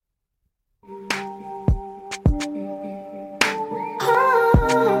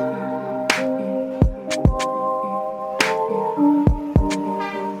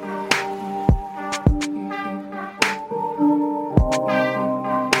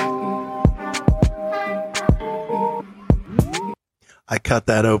cut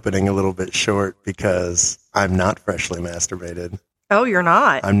that opening a little bit short because I'm not freshly masturbated. Oh, you're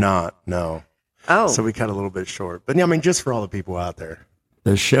not? I'm not, no. Oh. So we cut a little bit short. But yeah, I mean, just for all the people out there.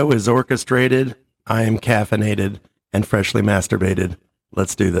 The show is orchestrated. I am caffeinated and freshly masturbated.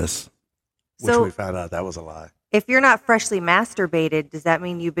 Let's do this. Which So- we found out that was a lie. If you're not freshly masturbated, does that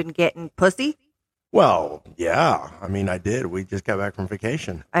mean you've been getting pussy? Well, yeah. I mean, I did. We just got back from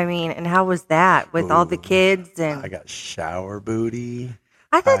vacation. I mean, and how was that with all the kids? And I got shower booty.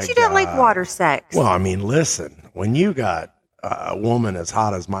 I thought you didn't like water sex. Well, I mean, listen, when you got a woman as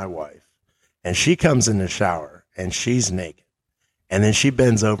hot as my wife, and she comes in the shower and she's naked, and then she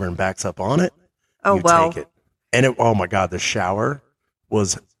bends over and backs up on it, you take it. And oh my God, the shower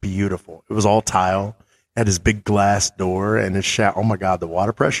was beautiful. It was all tile, had this big glass door, and the shower. Oh my God, the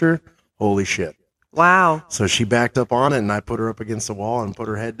water pressure, holy shit. Wow. So she backed up on it, and I put her up against the wall and put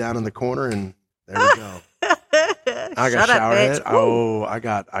her head down in the corner, and there we go. I got shower head. Oh, I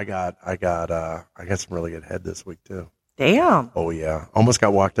got some really good head this week too. Damn. Oh yeah, almost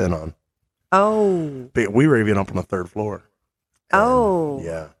got walked in on. Oh. But we were even up on the third floor. And,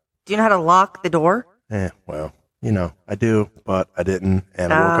 yeah. Do you know how to lock the door? Well, you know, I do, but I didn't.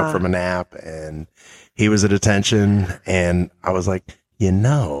 And I woke up from a nap, and he was at attention, and I was like, you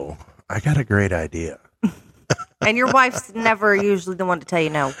know, I got a great idea. And your wife's never usually the one to tell you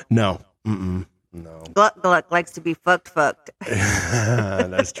no. No. Mm-mm. No. Gluck likes to be fucked.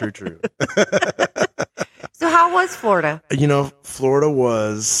 That's true. So how was Florida? You know, Florida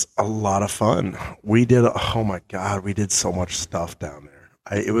was a lot of fun. We did, oh my God, we did so much stuff down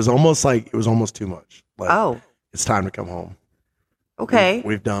there. It was almost too much. Like, it's time to come home. Okay.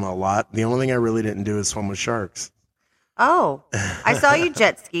 We've done a lot. The only thing I really didn't do is swim with sharks. Oh, I saw you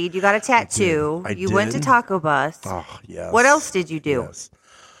jet skied. You got a tattoo. I you did. went to Taco Bus. Oh, yes. What else did you do? Yes.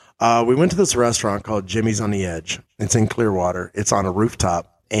 We went to this restaurant called Jimmy's on the Edge. It's in Clearwater. It's on a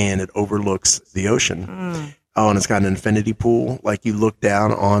rooftop, and it overlooks the ocean. Oh, and it's got an infinity pool. Like, you look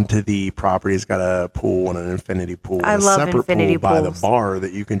down onto the property. It's got a pool and an infinity pool. I love separate infinity pool by pools. the bar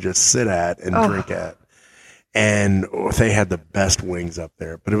that you can just sit at and drink at. And they had the best wings up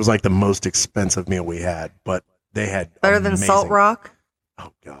there. But it was like the most expensive meal we had. But they had better than Salt Rock.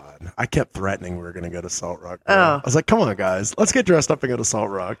 Oh, God. I kept threatening we were going to go to Salt Rock. Oh. I was like, come on, guys. Let's get dressed up and go to Salt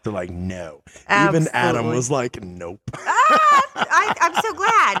Rock. They're like, no. Absolutely. Even Adam was like, nope. I'm so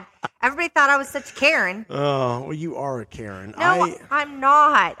glad. Everybody thought I was such Karen. Oh, well, you are a Karen. No, I'm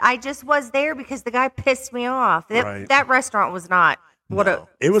not. I just was there because the guy pissed me off. That restaurant was not.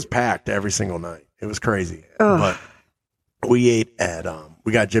 It was packed every single night. It was crazy. But we ate at,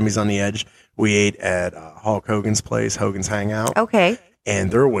 we got Jimmy's on the Edge. We ate at Hulk Hogan's place, Hogan's Hangout. Okay.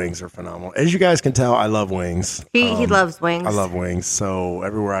 And their wings are phenomenal. As you guys can tell, I love wings. He loves wings. I love wings. So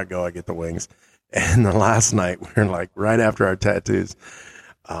everywhere I go, I get the wings. And the last night, we were like right after our tattoos,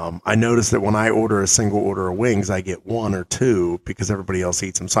 I noticed that when I order a single order of wings, I get one or two because everybody else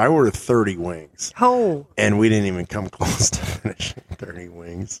eats them. So I ordered 30 wings. Oh. And we didn't even come close to finishing 30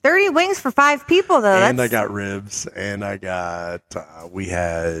 wings. 30 wings for 5 people, though. And I got ribs, and I got, we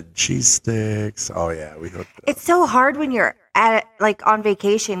had cheese sticks. Oh, yeah, we hooked up. It's so hard when you're on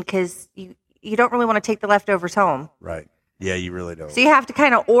vacation because you don't really want to take the leftovers home. Right. Yeah, you really don't. So you have to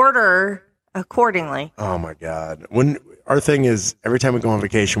kind of order accordingly. Oh, my God. When our thing is, every time we go on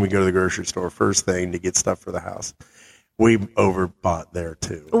vacation, we go to the grocery store first thing to get stuff for the house. We overbought there,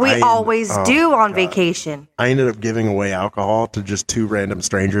 too. We always do on vacation. I ended up giving away alcohol to just 2 random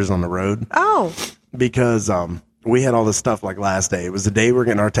strangers on the road. Oh. Because we had all this stuff like last day. It was the day we were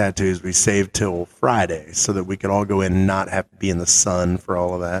getting our tattoos. We saved till Friday so that we could all go in and not have to be in the sun for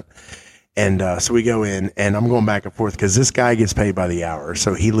all of that. And so we go in, and I'm going back and forth because this guy gets paid by the hour.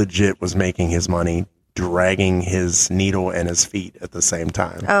 So he legit was making his money dragging his needle and his feet at the same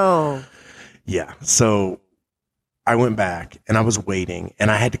time. Oh. Yeah. So I went back, and I was waiting,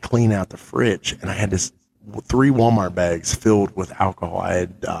 and I had to clean out the fridge, and I had this 3 Walmart bags filled with alcohol. I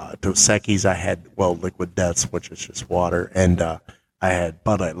had Dos Equis. I had, Liquid Deaths, which is just water. And I had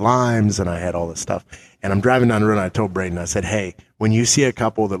Bud Light Limes, and I had all this stuff. And I'm driving down the road, and I told Braden, I said, hey, when you see a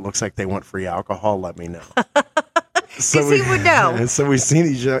couple that looks like they want free alcohol, let me know. So he would know. So we see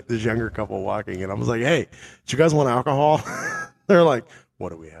this younger couple walking, and I was like, hey, do you guys want alcohol? They're like, what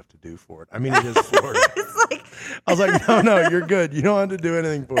do we have to do for it? I mean, it is Florida. I was like, no, you're good. You don't have to do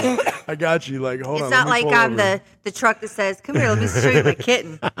anything for it. I got you. Like, hold on. It's not like I'm the truck that says, come here, let me show you my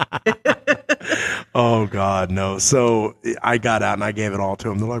kitten. Oh, God, no. So I got out and I gave it all to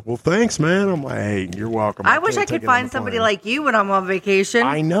them. They're like, well, thanks, man. I'm like, hey, you're welcome. I wish I could find somebody like you when I'm on vacation.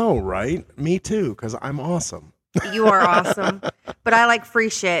 I know, right? Me too, because I'm awesome. You are awesome. But I like free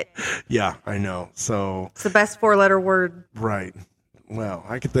shit. Yeah, I know. So it's the best 4-letter word. Right. Well,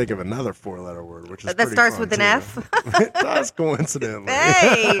 I can think of another 4-letter word, which is that starts with an F. It does, coincidentally.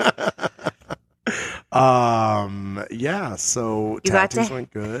 Hey. Yeah. So tattoos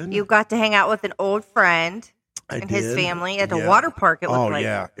went good. You got to hang out with an old friend and his family at a water park. It looked like.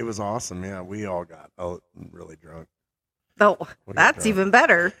 Yeah, it was awesome. Yeah, we all got really drunk. Oh, that's even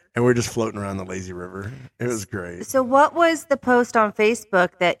better. And we're just floating around the lazy river. It was great. So, what was the post on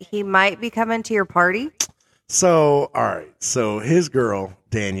Facebook that he might be coming to your party? So, all right. So his girl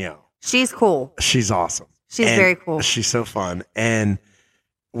Danielle. She's cool. She's awesome. She's very cool. She's so fun. And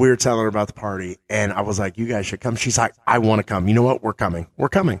we were telling her about the party, and I was like, you guys should come. She's like, I want to come. You know what? We're coming. We're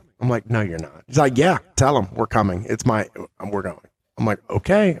coming. I'm like, no, you're not. She's like, yeah, tell them we're coming. We're going. I'm like,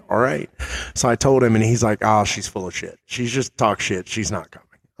 okay, all right. So I told him, and he's like, oh, she's full of shit. She's just talk shit. She's not coming.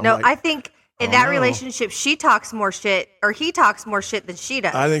 I think in that relationship, she talks more shit, or he talks more shit than she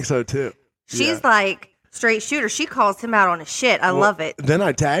does. I think so, too. She's like straight shooter. She calls him out on his shit. I love it. Then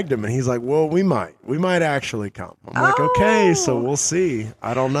I tagged him, and he's like, well, we might actually come. I'm like, okay, so we'll see.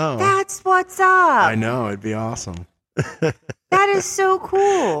 I don't know. That's what's up. I know. It'd be awesome. That is so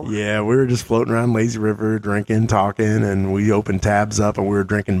cool. Yeah, we were just floating around Lazy River, drinking, talking, and we opened tabs up, and we were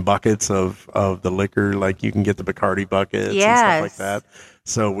drinking buckets of the liquor, like you can get the Bacardi buckets and stuff like that.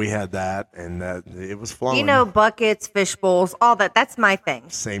 So we had that, and it was flowing. You know, buckets, fish bowls, all that. That's my thing.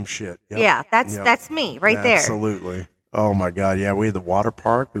 Same shit. Yep. Yeah, that's me right there. Absolutely. Oh my God. Yeah, we had the water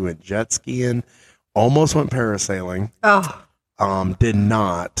park. We went jet skiing. Almost went parasailing. Oh. Did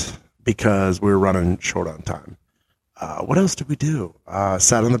not because we were running short on time. What else did we do?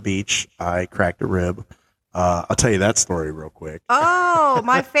 Sat on the beach. I cracked a rib. I'll tell you that story real quick. Oh,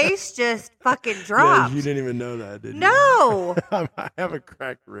 my face just fucking dropped. Yeah, you didn't even know that, did you? No. I have a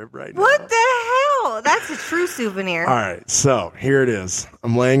cracked rib right now. What the hell? That's a true souvenir. All right, so here it is.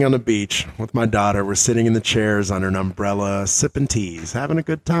 I'm laying on the beach with my daughter. We're sitting in the chairs under an umbrella, sipping teas, having a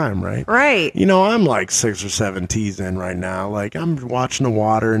good time, right? Right. You know, I'm like 6 or 7 teas in right now. Like, I'm watching the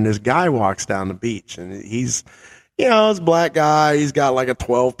water, and this guy walks down the beach, and he's... You know, this black guy, he's got like a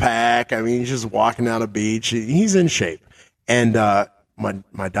 12-pack. I mean, he's just walking down the beach. He's in shape. And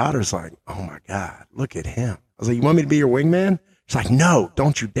my daughter's like, oh, my God, look at him. I was like, you want me to be your wingman? She's like, no,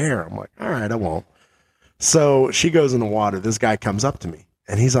 don't you dare. I'm like, all right, I won't. So she goes in the water. This guy comes up to me.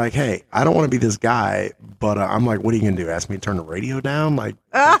 And he's like, hey, I don't want to be this guy, but I'm like, what are you going to do? Ask me to turn the radio down? Like,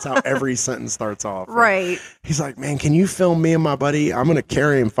 that's how every sentence starts off. Right. He's like, man, can you film me and my buddy? I'm going to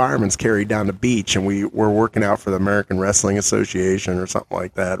carry him fireman's carry down the beach. And we're working out for the American Wrestling Association or something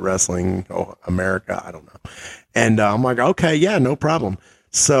like that. Wrestling America. I don't know. And I'm like, okay, yeah, no problem.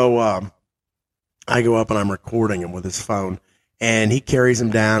 So I go up and I'm recording him with his phone. And he carries him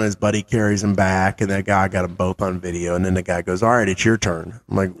down, his buddy carries him back, and that guy got them both on video. And then the guy goes, all right, it's your turn.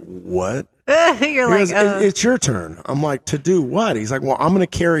 I'm like, what? You're like, it's your turn. I'm like, to do what? He's like, well, I'm going to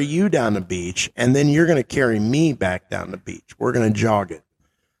carry you down the beach, and then you're going to carry me back down the beach. We're going to jog it.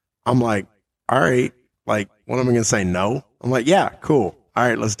 I'm like, all right. Like, what am I going to say? No? I'm like, yeah, cool. All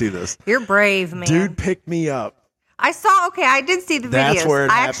right, let's do this. You're brave, man. Dude picked me up. I did see the videos. That's where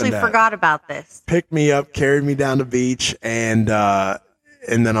it I actually forgot about this. Picked me up, carried me down the beach, and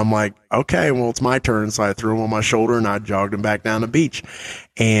then I'm like, okay, well, it's my turn. So I threw him on my shoulder and I jogged him back down the beach.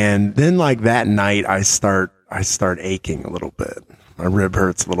 And then like that night, I start aching a little bit. My rib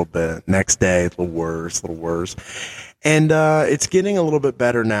hurts a little bit. Next day, a little worse. And it's getting a little bit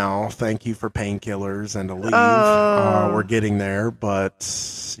better now. Thank you for painkillers and Aleve. We're getting there,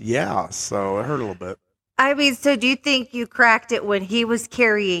 but yeah, so it hurt a little bit. I mean, so do you think you cracked it when he was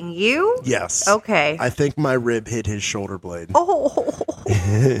carrying you? Yes. Okay. I think my rib hit his shoulder blade. Oh.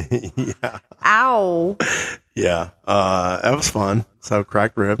 Yeah. Ow. Yeah. That was fun. So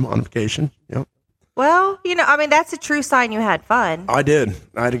cracked rib on vacation. Yep. Well, you know, I mean, that's a true sign you had fun. I did.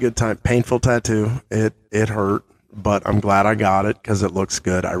 I had a good time. Painful tattoo. It hurt, but I'm glad I got it because it looks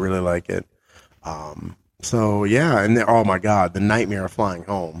good. I really like it. So yeah. And oh my God, the nightmare of flying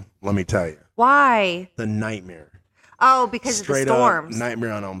home. Let me tell you. Why? The nightmare. Oh, because Straight of the storms. Up,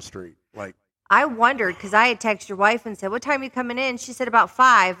 Nightmare on Elm Street. Like, I wondered because I had texted your wife and said, what time are you coming in? She said about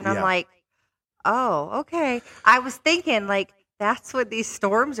 5. And I'm like, oh, okay. I was thinking like, that's what these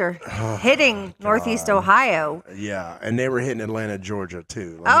storms are hitting Northeast Ohio. Yeah. And they were hitting Atlanta, Georgia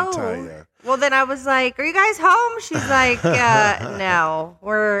too. Let me tell you. Well, then I was like, are you guys home? She's like, no,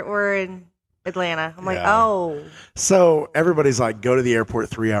 we're in Atlanta. I'm like, oh. So everybody's like, go to the airport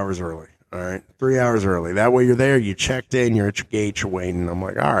 3 hours early. All right, 3 hours early. That way you're there, you checked in, you're at your gate, you're waiting. I'm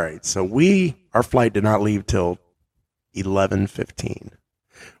like, all right. So our flight did not leave till 11:15.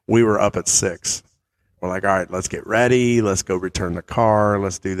 We were up at 6. We're like, all right, let's get ready. Let's go return the car.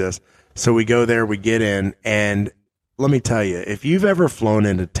 Let's do this. So we go there, we get in, and let me tell you, if you've ever flown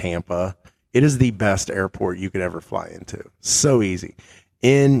into Tampa, it is the best airport you could ever fly into. So easy.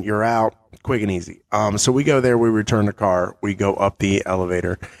 In, you're out, quick and easy. So we go there, we return the car, we go up the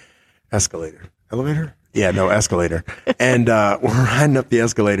escalator. Yeah, no, escalator. And we're riding up the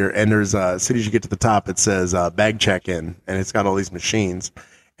escalator, and there's as soon as you get to the top, it says bag check-in, and it's got all these machines,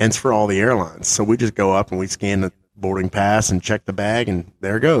 and it's for all the airlines. So we just go up and we scan the boarding pass and check the bag, and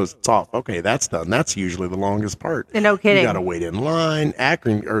there it goes. It's off. Okay, that's done. That's usually the longest part. No kidding. You got to wait in line.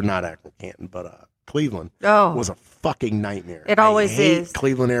 Canton, but Cleveland was a fucking nightmare. It always is.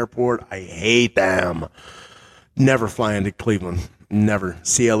 Cleveland Airport. I hate them. Never fly into Cleveland. Never.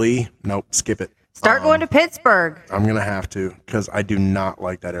 CLE? Nope. Skip it. Start going to Pittsburgh. I'm going to have to because I do not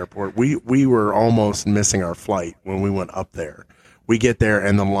like that airport. We were almost missing our flight when we went up there. We get there,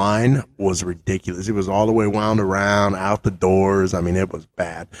 and the line was ridiculous. It was all the way wound around, out the doors. I mean, it was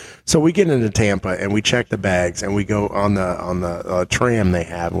bad. So we get into Tampa, and we check the bags, and we go on the tram they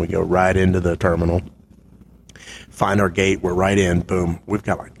have, and we go right into the terminal, find our gate. We're right in. Boom. We've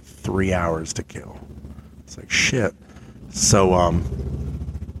got like 3 hours to kill. It's like, shit. So,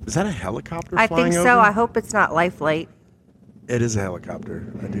 is that a helicopter flying I think so. over? I hope it's not Life Flight. It is a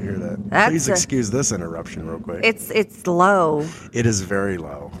helicopter. I do hear that. Please excuse this interruption real quick. It's low. It is very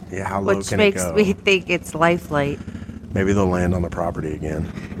low. Yeah, how low can it go? Which makes me think it's Life Flight. Maybe they'll land on the property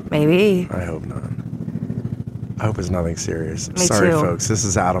again. Maybe. I hope not. I hope it's nothing serious. Me Sorry, too. folks. This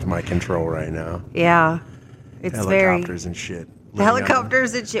is out of my control right now. Yeah. It's Helicopters and shit.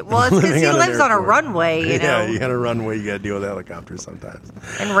 Helicopters and shit. Well, it's because he lives on a runway, you know. Yeah, you got a runway. You got to deal with helicopters sometimes.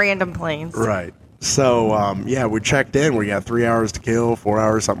 And random planes. Right. So, we checked in. We got 3 hours to kill, 4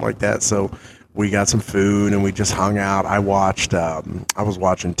 hours, something like that. So we got some food, and we just hung out. I was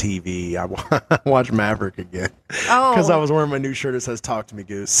watching TV. I watched Maverick again. Oh. Because I was wearing my new shirt that says, "Talk to me,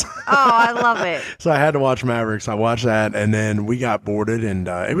 Goose." Oh, I love it. So I had to watch Maverick. So I watched that, and then we got boarded, and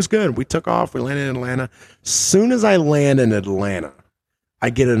it was good. We took off. We landed in Atlanta. Soon as I land in Atlanta, I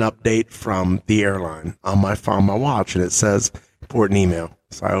get an update from the airline on my phone, my watch, and it says, important email.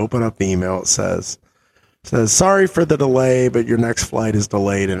 So I open up the email. It says, sorry for the delay, but your next flight is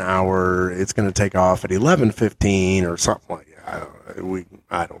delayed an hour. It's going to take off at 11:15 or something like that.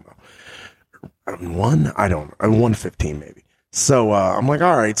 I don't know. 1:15 maybe. So I'm like,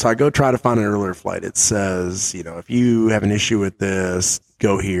 all right. So I go try to find an earlier flight. It says, if you have an issue with this,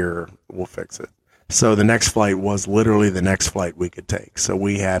 go here. We'll fix it. So the next flight was literally the next flight we could take. So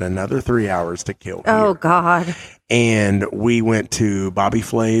we had another 3 hours to kill. Oh, God. And we went to Bobby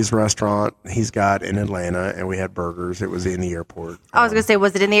Flay's restaurant he's got in Atlanta, and we had burgers. It was in the airport. I was going to say,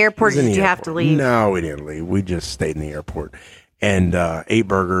 was it in the airport or did you have to leave? No, we didn't leave. We just stayed in the airport and ate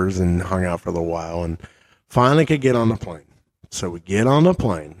burgers and hung out for a little while and finally could get on the plane. So we get on the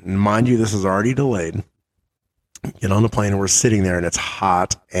plane. And mind you, this is already delayed. Get on the plane, and we're sitting there, and it's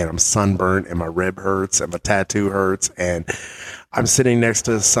hot, and I'm sunburnt, and my rib hurts, and my tattoo hurts, and I'm sitting next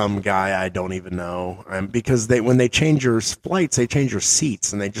to some guy I don't even know, because when they change your flights, they change your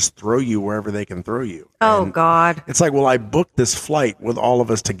seats, and they just throw you wherever they can throw you. Oh, and God. it's like, well, I booked this flight with all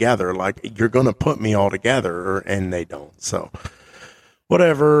of us together. Like, you're going to put me all together, and they don't. So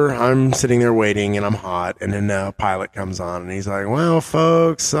whatever, I'm sitting there waiting, and I'm hot, and then the pilot comes on, and he's like, well,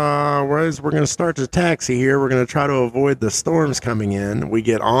 folks, we're going to start the taxi here. We're going to try to avoid the storms coming in. We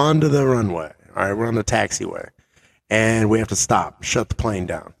get onto the runway. All right, we're on the taxiway, and we have to stop, shut the plane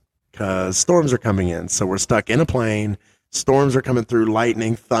down, because storms are coming in. So we're stuck in a plane. Storms are coming through,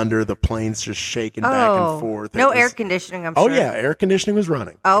 lightning, thunder. The plane's just shaking back and forth. No air conditioning, I'm sure. Oh, yeah, air conditioning was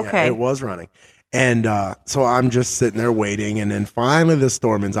running. Okay. Yeah, it was running. And so I'm just sitting there waiting, and then finally the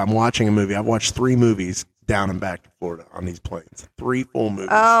storm ends. I'm watching a movie. I've watched 3 movies down and back to Florida on these planes. 3 full movies.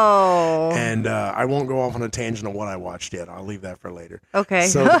 Oh. And I won't go off on a tangent of what I watched yet. I'll leave that for later. Okay.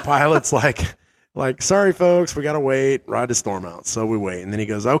 So the pilot's like, sorry, folks, we got to wait. Ride the storm out. So we wait. And then he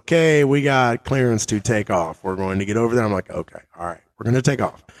goes, okay, we got clearance to take off. We're going to get over there. I'm like, okay, all right, we're going to take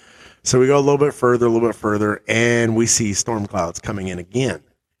off. So we go a little bit further, and we see storm clouds coming in again.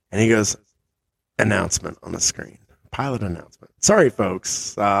 And he goes, announcement on the screen. Pilot announcement. Sorry,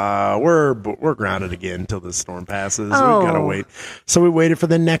 folks. We're grounded again until the storm passes. Oh. We've got to wait. So we waited for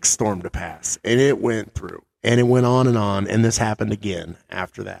the next storm to pass, and it went through, and it went on, and this happened again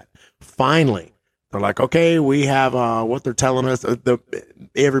after that. Finally, they're like, okay, we have what they're telling us.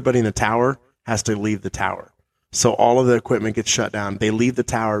 Everybody in the tower has to leave the tower. So all of the equipment gets shut down. They leave the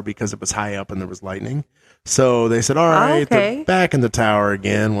tower because it was high up and there was lightning. So they said, all right, they're back in the tower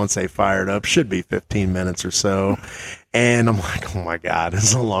again once they fired up. Should be 15 minutes or so. And I'm like, oh, my God, this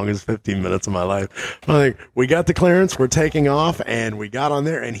is the longest 15 minutes of my life. I'm like, we got the clearance. We're taking off. And we got on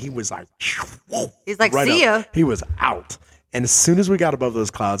there, and he was like, whoa, he's like, right see ya. He was out. And as soon as we got above those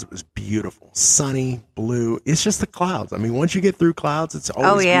clouds, it was beautiful, sunny, blue. It's just the clouds. I mean, once you get through clouds, it's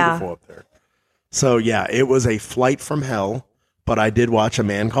always beautiful up there. So, yeah, it was a flight from hell, but I did watch A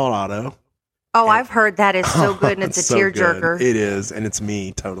Man Called Otto. Oh, I've heard that is so good, and it's a tearjerker. It is, and it's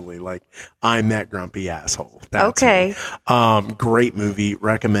me totally. Like, I'm that grumpy asshole. That's okay. Me. Great movie.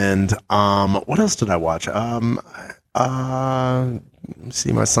 Recommend. What else did I watch?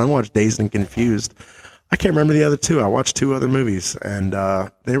 See, my son watched Dazed and Confused. I can't remember the other two. I watched 2 other movies, and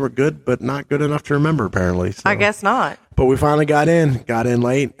they were good, but not good enough to remember, apparently. So. I guess not. But we finally got in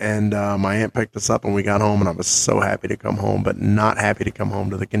late, and my aunt picked us up, and we got home, and I was so happy to come home, but not happy to come home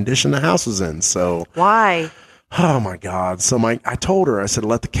to the condition the house was in. So why? Oh, my God. So I told her, I said,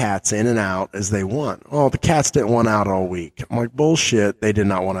 let the cats in and out as they want. Oh, the cats didn't want out all week. I'm like, bullshit. They did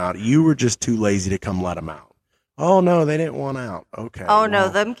not want out. You were just too lazy to come let them out. Oh, no, they didn't want out. Okay. Oh, no,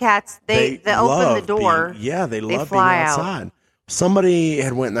 them cats, they open the door. They love being outside. Out. Somebody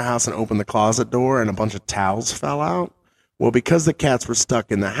had went in the house and opened the closet door, and a bunch of towels fell out. Well, because the cats were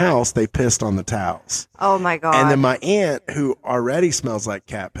stuck in the house, they pissed on the towels. Oh, my God. And then my aunt, who already smells like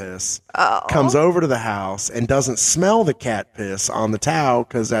cat piss, comes over to the house and doesn't smell the cat piss on the towel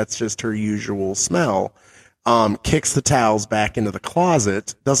because that's just her usual smell. Kicks the towels back into the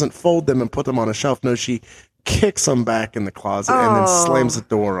closet, doesn't fold them and put them on a shelf. No, she kicks them back in the closet and then slams the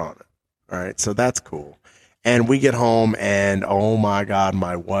door on it. All right, so that's cool. And we get home, and oh my God,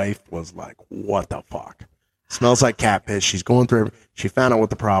 my wife was like, what the fuck? Smells like cat piss. She's going through it. She found out what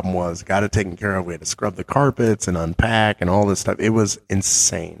the problem was, got it taken care of. We had to scrub the carpets and unpack and all this stuff. It was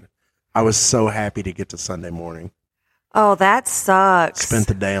insane. I was so happy to get to Sunday morning. Oh, that sucks. Spent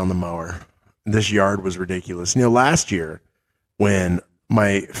the day on the mower. This yard was ridiculous. You know, last year when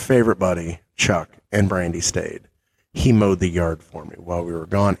my favorite buddy, Chuck, and Brandy stayed, he mowed the yard for me while we were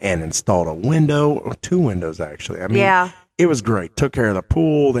gone and installed a window, or 2 windows actually. I mean, it was great. Took care of the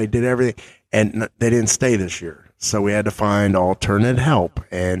pool. They did everything, and they didn't stay this year. So we had to find alternate help.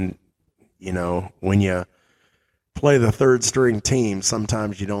 And, you know, when you play the third string team,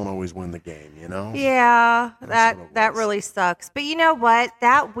 sometimes you don't always win the game, you know? Yeah, that really sucks. But you know what?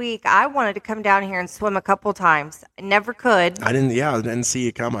 That week I wanted to come down here and swim a couple times. I never could. I didn't see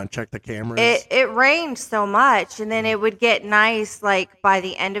you come. I checked the cameras. It rained so much, and then it would get nice like by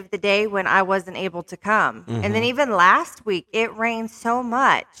the end of the day when I wasn't able to come. Mm-hmm. And then even last week it rained so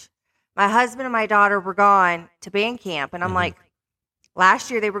much. My husband and my daughter were gone to band camp, and I'm like, last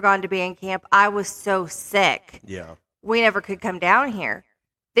year they were gone to band camp. I was so sick. Yeah. We never could come down here.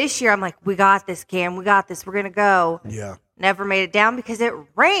 This year I'm like, we got this, Cam. We got this. We're going to go. Yeah. Never made it down because it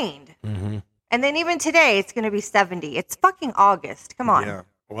rained. Mm-hmm. And then even today it's going to be 70. It's fucking August. Come on. Yeah.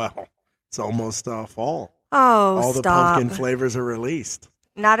 Wow. It's almost fall. Oh, all the pumpkin flavors are released.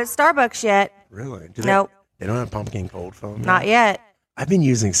 Not at Starbucks yet. Really? Nope. They don't have pumpkin cold foam? Not yet. I've been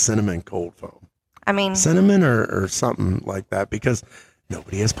using cinnamon cold foam. I mean, cinnamon or something like that because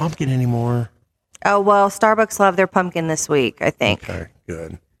nobody has pumpkin anymore. Oh, well, Starbucks will have their pumpkin this week, I think. Okay,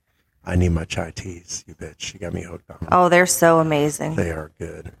 good. I need my chai teas, you bitch. You got me hooked on them. Oh, they're so amazing. They are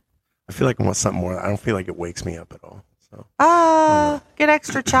good. I feel like I want something more. I don't feel like it wakes me up at all. So, get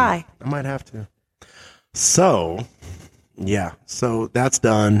extra chai. I might have to. So, yeah. So that's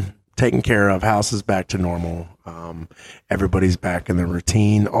done. Taken care of. House is back to normal. Everybody's back in the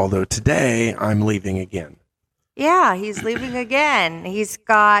routine. Although today I'm leaving again. Yeah, he's leaving again. He's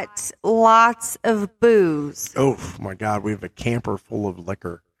got lots of booze. Oh my God, we have a camper full of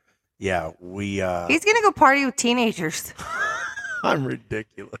liquor. Yeah, he's gonna go party with teenagers. I'm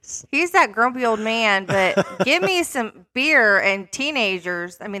ridiculous. He's that grumpy old man, but give me some beer and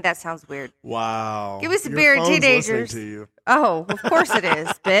teenagers. I mean, that sounds weird. Wow. Give me some beer and teenagers. To you. Oh, of course it is,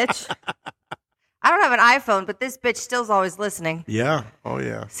 bitch. I don't have an iPhone, but this bitch still's always listening. Yeah. Oh,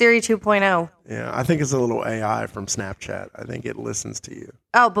 yeah. Siri 2.0. Yeah, I think it's a little AI from Snapchat. I think it listens to you.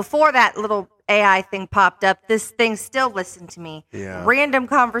 Oh, before that little AI thing popped up, this thing still listened to me. Yeah. Random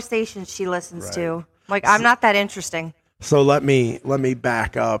conversations she listens to. Like, I'm not that interesting. So let me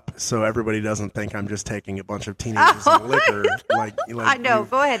back up so everybody doesn't think I'm just taking a bunch of teenagers and liquor. Like I know.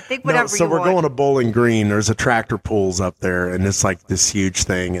 Go ahead. Think whatever you want. So we're going to Bowling Green. There's a tractor pulls up there, and it's like this huge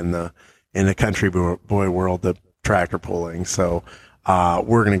thing in the country boy world, the tractor pulling. So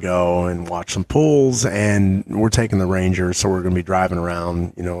we're going to go and watch some pools, and we're taking the Ranger, so we're going to be driving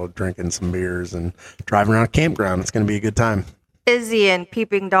around, drinking some beers and driving around a campground. It's going to be a good time. Izzy and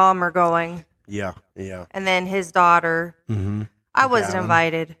Peeping Tom are going. Yeah. And then his daughter. Mm-hmm. I wasn't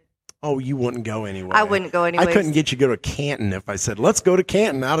invited. Oh, you wouldn't go anyway. I wouldn't go anyway. I couldn't get you to go to Canton if I said, let's go to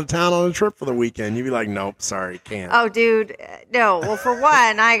Canton, out of town on a trip for the weekend. You'd be like, nope, sorry, can't. Oh, dude, no. Well, for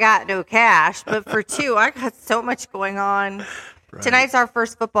one, I got no cash. But for two, I got so much going on. Right. Tonight's our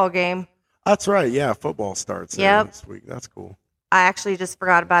first football game. That's right. Yeah, football starts this week. That's cool. I actually just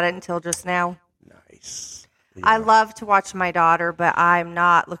forgot about it until just now. Nice. Yeah. I love to watch my daughter, but I'm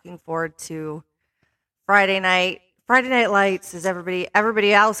not looking forward to Friday night. Friday Night Lights is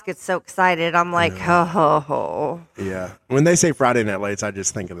everybody else gets so excited. I'm like, ho, ho, ho. Yeah. When they say Friday Night Lights, I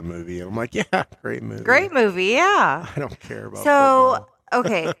just think of the movie. I'm like, yeah, great movie. Great movie, yeah. I don't care about football.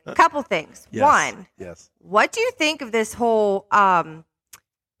 Okay, a couple things. Yes. One, yes. What do you think of this whole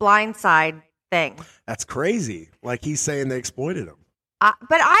Blindside thing? That's crazy. Like he's saying they exploited him.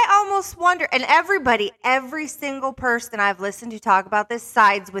 But I almost wonder, and every single person I've listened to talk about this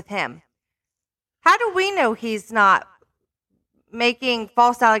sides with him. How do we know he's not making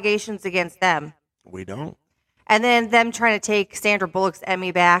false allegations against them? We don't. And then them trying to take Sandra Bullock's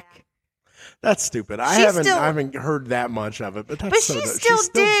Emmy back. That's stupid. I haven't heard that much of it, but she still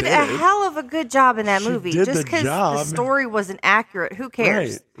did a hell of a good job in that movie. Just because the story wasn't accurate, who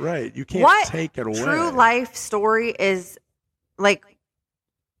cares? Right. You can't take it away. True life story is like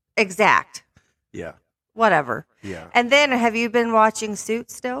exact. Yeah. Whatever. Yeah. And then, have you been watching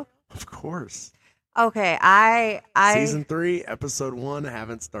Suits still? Of course. Okay, I Season 3, episode 1,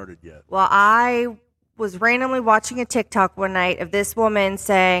 haven't started yet. Well, I was randomly watching a TikTok one night of this woman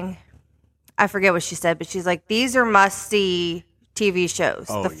saying, I forget what she said, but she's like, these are must-see TV shows.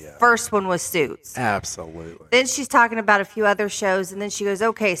 Oh, the first one was Suits. Absolutely. Then she's talking about a few other shows, and then she goes,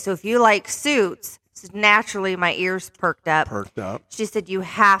 okay, so if you like Suits, so naturally my ears perked up. She said, you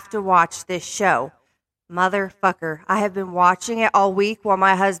have to watch this show. Motherfucker, I have been watching it all week while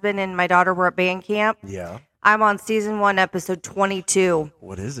my husband and my daughter were at band camp. Yeah. I'm on season 1, episode 22.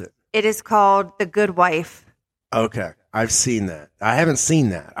 What is it? It is called The Good Wife. Okay. I've seen that. I haven't seen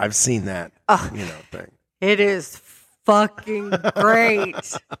that. I've seen that, thing. It is fucking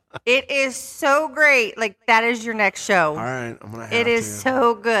great. It is so great. Like, that is your next show. All right. I'm going to have It is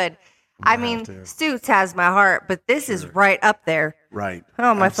so good. I mean, Suits has my heart, but this is right up there. Right.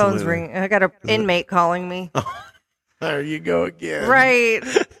 Oh, my phone's ringing. I got an inmate calling me. There you go again. Right.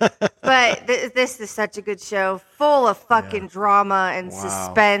 But this is such a good show, full of fucking drama and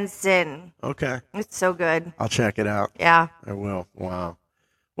suspense, and it's so good. I'll check it out. Yeah. I will. Wow.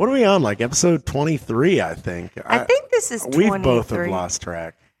 What are we on? Like episode 23, I think. I think this is 23. We both have lost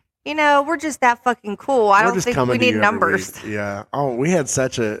track. We're just that fucking cool. I don't think we need numbers. Yeah. Oh, we had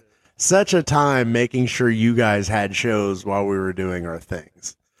such a time making sure you guys had shows while we were doing our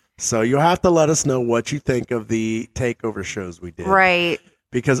things. So you'll have to let us know what you think of the takeover shows we did. Right.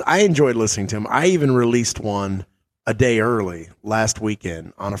 Because I enjoyed listening to them. I even released one a day early last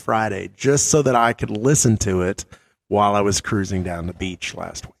weekend on a Friday just so that I could listen to it while I was cruising down the beach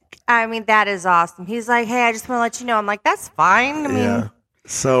last week. I mean, that is awesome. He's like, hey, I just want to let you know. I'm like, that's fine. I mean,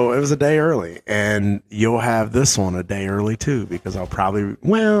 so it was a day early, and you'll have this one a day early too, because I'll probably,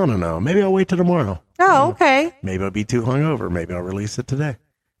 I don't know. Maybe I'll wait till tomorrow. Oh, okay. Maybe I'll be too hungover. Maybe I'll release it today.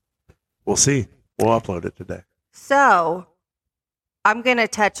 We'll see. We'll upload it today. So I'm going to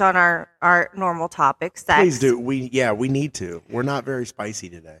touch on our normal topics. Please do. We need to. We're not very spicy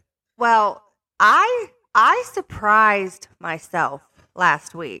today. Well, I surprised myself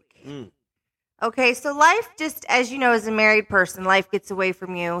last week. Okay, so life just, as you know, as a married person, life gets away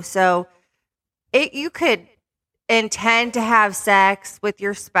from you. So you could intend to have sex with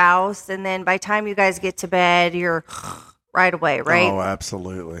your spouse, and then by the time you guys get to bed, you're right away, right? Oh,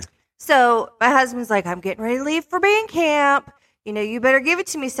 absolutely. So my husband's like, I'm getting ready to leave for band camp. You better give it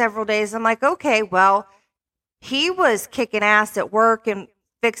to me several days. I'm like, okay, well, he was kicking ass at work and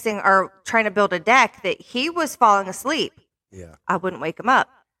fixing or trying to build a deck that he was falling asleep. Yeah. I wouldn't wake him up.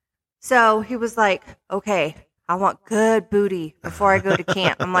 So he was like, okay, I want good booty before I go to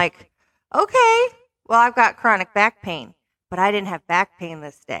camp. I'm like, okay, well, I've got chronic back pain, but I didn't have back pain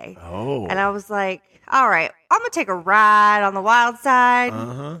this day. Oh. And I was like, all right, I'm going to take a ride on the wild side.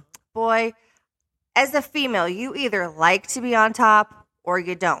 Uh-huh. Boy, as a female, you either like to be on top or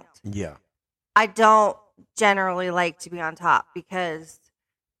you don't. Yeah. I don't generally like to be on top because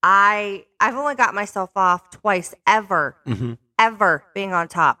I've only got myself off twice ever being on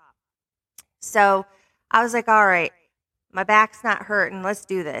top. So I was like, all right, my back's not hurting. Let's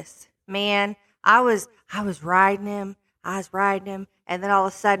do this. Man, I was riding him. I was riding him, and then all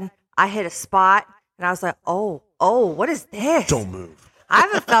of a sudden I hit a spot, and I was like, oh, what is this? Don't move. I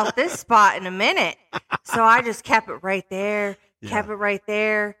haven't felt this spot in a minute. So I just kept it right there, kept it right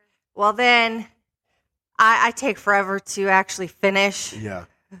there. Well, then I take forever to actually finish. Yeah.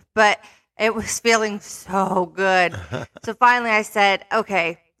 But it was feeling so good. So finally I said,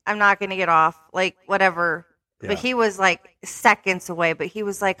 okay, I'm not going to get off. Like, whatever. Yeah. But he was like seconds away. But he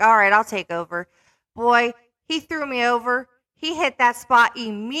was like, all right, I'll take over. Boy, he threw me over. He hit that spot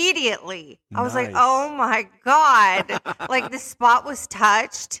immediately. I was like, oh my God. Like, the spot was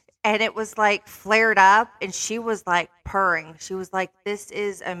touched and it was like flared up. And she was like purring. She was like, this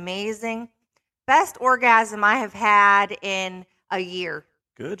is amazing. Best orgasm I have had in a year.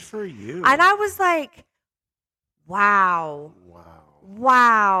 Good for you. And I was like, wow.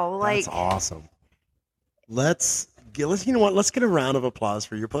 That's awesome. Let's you know what? Let's get a round of applause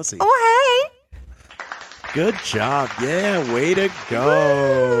for your pussy. Oh, hey. Good job. Yeah, way to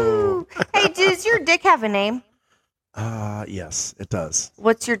go. Woo. Hey, does your dick have a name? Yes, it does.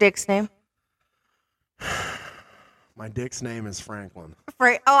 What's your dick's name? My dick's name is Franklin.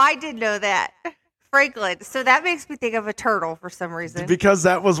 I did know that. Franklin. So that makes me think of a turtle for some reason. Because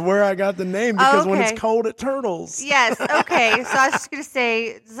that was where I got the name. Because when it's cold, it turtles. Yes. Okay. So I was just going to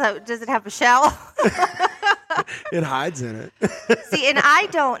say, so does it have a shell? It hides in it. See, and I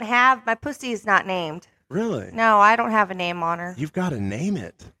don't have, my pussy is not named. Really? No, I don't have a name on her. You've got to name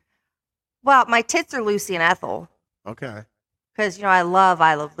it. Well, my tits are Lucy and Ethel. Okay. Because, I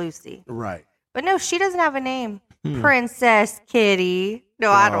love Lucy. Right. But no, she doesn't have a name. Princess Kitty.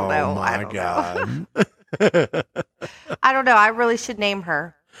 No, I don't know. Oh, my God. I don't know. I really should name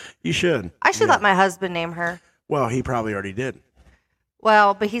her. You should. I should let my husband name her. Well, he probably already did.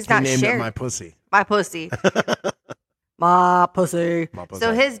 Well, but he's not named shared. It my pussy. My pussy. My pussy. My pussy.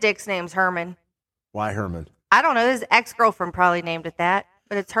 So his dick's name's Herman. Why Herman? I don't know. His ex-girlfriend probably named it that,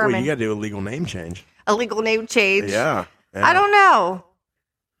 but it's Herman. Well, you got to do a legal name change. A legal name change? Yeah. I don't know.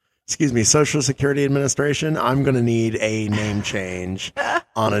 Excuse me, Social Security Administration, I'm going to need a name change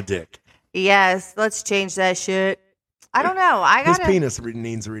on a dick. Yes, let's change that shit. I don't know. His penis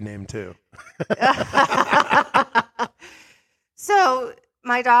needs renamed too. So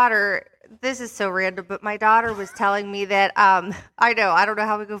my daughter, this is so random, but my daughter was telling me that, I don't know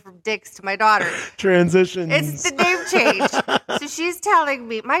how we go from dicks to my daughter. Transitions. It's the name change. So she's telling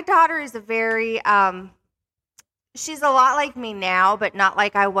me, my daughter is a very, she's a lot like me now, but not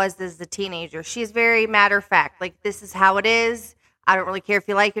like I was as a teenager. She's very matter of fact. Like, this is how it is. I don't really care if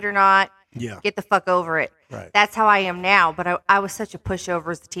you like it or not. Yeah. Get the fuck over it. Right. That's how I am now, but I was such a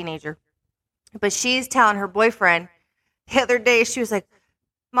pushover as a teenager. But she's telling her boyfriend the other day, she was like,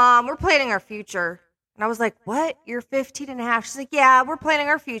 Mom, we're planning our future. And I was like, what? You're 15 and a half. She's like, yeah, we're planning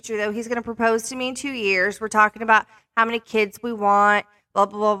our future, though. He's going to propose to me in 2 years. We're talking about how many kids we want, blah,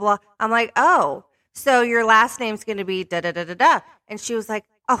 blah, blah, blah. I'm like, oh, so your last name's going to be da-da-da-da-da. And she was like,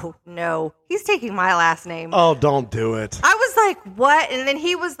 oh, no, he's taking my last name. Oh, don't do it. I was like, what? And then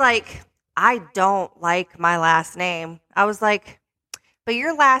he was like, I don't like my last name. I was like, but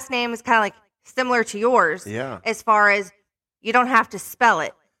your last name is kind of like similar to yours. Yeah. As far as you don't have to spell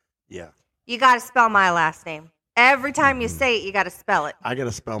it. Yeah. You got to spell my last name. Every time you say it, you got to spell it. I got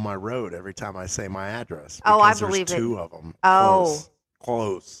to spell my road every time I say my address. Oh, I believe there's two of them. Oh.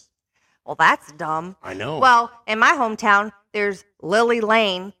 Close. Well, that's dumb. I know. Well, in my hometown, there's Lily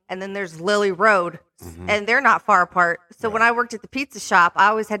Lane and then there's Lily Road. And they're not far apart. So when I worked at the pizza shop, I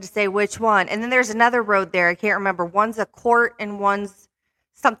always had to say which one. And then there's another road there. I can't remember. One's a court and one's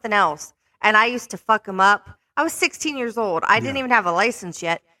something else. And I used to fuck them up. I was 16 years old. I didn't even have a license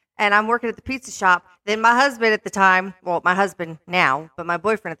yet. And I'm working at the pizza shop. Then my husband at the time, well, my husband now, but my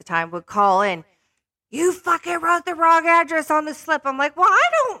boyfriend at the time would call in. You fucking wrote the wrong address on the slip. I'm like, well, I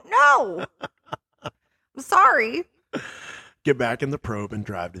don't know. I'm sorry. Get back in the probe and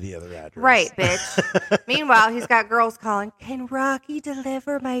drive to the other address. Right, bitch. Meanwhile, he's got girls calling, can Rocky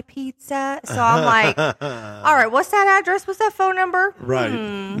deliver my pizza? So I'm like, all right, what's that address? What's that phone number? Right.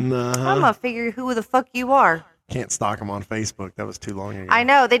 I'm going to figure who the fuck you are. Can't stalk them on Facebook. That was too long ago. I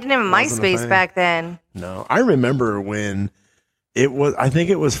know. They didn't have MySpace back then. No. I remember when I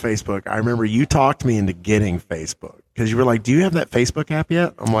think it was Facebook. I remember you talked me into getting Facebook because you were like, do you have that Facebook app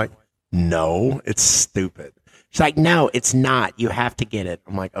yet? I'm like, no, it's stupid. She's like, no, it's not. You have to get it.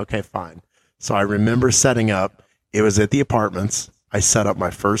 I'm like, okay, fine. So I remember setting up. It was at the apartments. I set up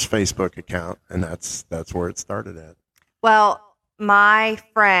my first Facebook account, and that's where it started at. Well, my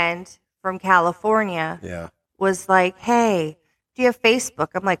friend from California was like, hey, do you have Facebook?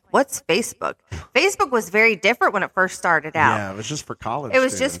 I'm like, what's Facebook? Facebook was very different when it first started out. Yeah, it was just for college It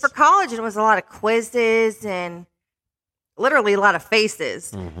was just for college, and it was a lot of quizzes, and literally a lot of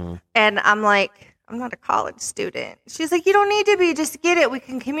faces. Mm-hmm. And I'm like, I'm not a college student. She's like, you don't need to be. Just get it. We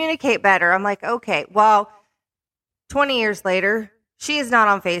can communicate better. I'm like, okay. Well, 20 years later, she is not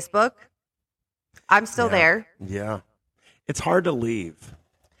on Facebook. I'm still there. Yeah. It's hard to leave.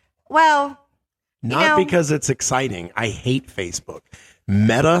 Well, Not because it's exciting. I hate Facebook.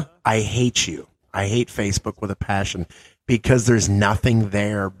 Meta, I hate you. I hate Facebook with a passion because there's nothing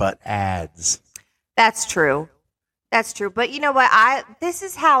there but ads. That's true. That's true. But you know what? This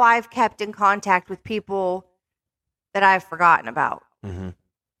is how I've kept in contact with people that I've forgotten about. Mm-hmm.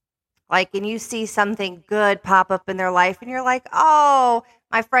 Like, and you see something good pop up in their life, and you're like, oh,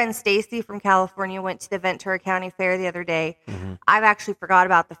 my friend Stacy from California went to the Ventura County Fair the other day. Mm-hmm. I've actually forgot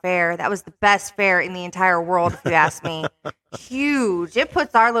about the fair. That was the best fair in the entire world, if you ask me. Huge. It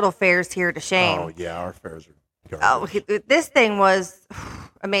puts our little fairs here to shame. Oh, yeah, our fairs are garbage. Oh, this thing was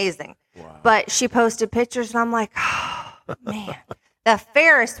amazing. Wow. But she posted pictures, and I'm like, oh, man. The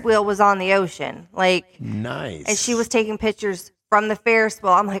Ferris wheel was on the ocean. Like, nice. And she was taking pictures from the Ferris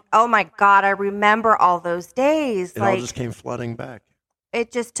wheel. I'm like, oh, my God, I remember all those days. It all just came flooding back. It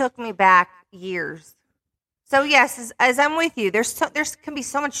just took me back years. So, yes, as I'm with you, there can be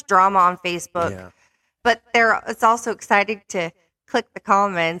so much drama on Facebook. But it's also exciting to click the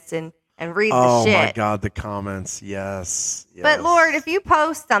comments and read the shit. Oh, my God, the comments. Yes. But, Lord, if you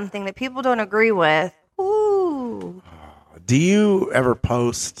post something that people don't agree with, ooh. Do you ever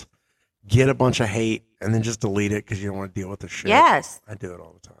post, get a bunch of hate, and then just delete it because you don't want to deal with the shit? Yes. I do it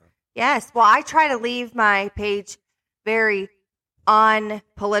all the time. Yes. Well, I try to leave my page very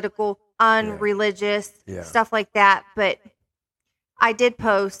unpolitical, unreligious, stuff like that. But I did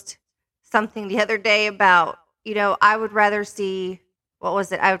post something the other day about, I would rather see, what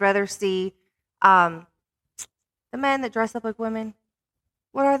was it? I would rather see the men that dress up like women.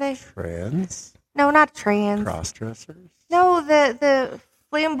 What are they? Trans? No, not trans. Cross-dressers? No, the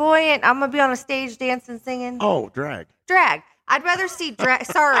flamboyant. I'm going to be on a stage dancing, singing. Oh, drag. Drag. I'd rather see drag.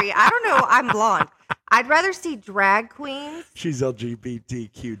 Sorry, I don't know. I'm blonde. I'd rather see drag queens. She's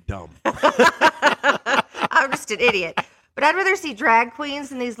LGBTQ dumb. I'm just an idiot. But I'd rather see drag queens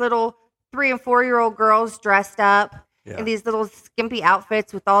than these little 3 and 4-year-old girls dressed up in these little skimpy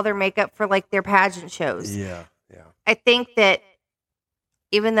outfits with all their makeup for like their pageant shows. Yeah. I think that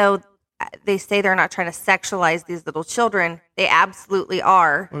even though they say they're not trying to sexualize these little children, they absolutely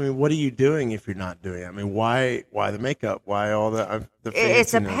are. I mean, what are you doing if you're not doing it? I mean, why the makeup? Why all the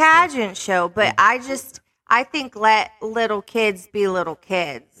It's a pageant show, but I think let little kids be little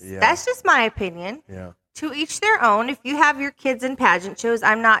kids. Yeah. That's just my opinion. Yeah. To each their own. If you have your kids in pageant shows,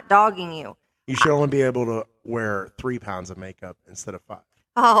 I'm not dogging you. You should only be able to wear 3 pounds of makeup instead of 5.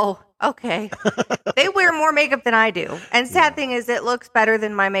 Oh, okay. They wear more makeup than I do. And sad thing is, it looks better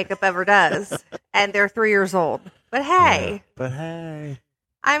than my makeup ever does. And they're 3 years old. But hey.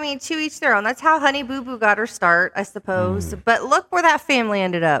 I mean, to each their own. That's how Honey Boo Boo got her start, I suppose. But look where that family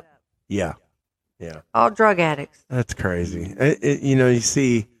ended up. Yeah. All drug addicts. That's crazy. You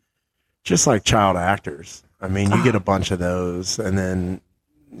see, just like child actors. I mean, you get a bunch of those, and then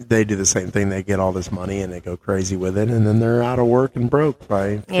they do the same thing. They get all this money and they go crazy with it, and then they're out of work and broke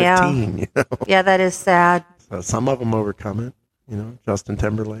by 15. Yeah, that is sad. So some of them overcome it. Justin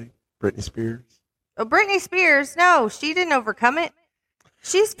Timberlake, Britney Spears. Oh, Britney Spears. No, she didn't overcome it.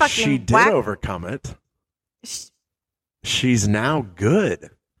 She's fucking. She did overcome it. She's now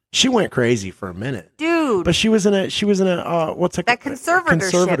good. She went crazy for a minute, dude. But she was in a what's it? That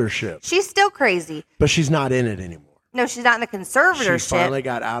conservatorship. She's still crazy, but she's not in it anymore. No, she's not in the conservatorship. She finally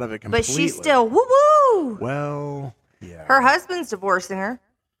got out of it completely. But she's still woo-woo. Well, yeah. Her husband's divorcing her,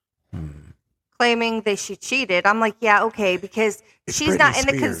 claiming that she cheated. I'm like, yeah, okay, because she's not in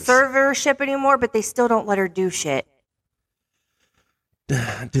the conservatorship anymore, but they still don't let her do shit.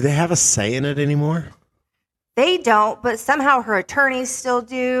 Do they have a say in it anymore? They don't, but somehow her attorneys still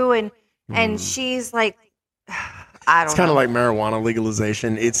do, and she's like, I don't know. It's kind of like marijuana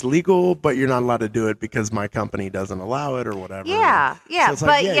legalization. It's legal, but you're not allowed to do it because my company doesn't allow it or whatever. Yeah. So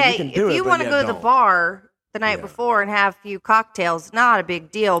but if you want to go to the bar the night before and have a few cocktails, not a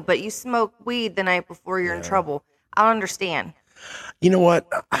big deal. But you smoke weed the night before, you're in trouble. I don't understand. You know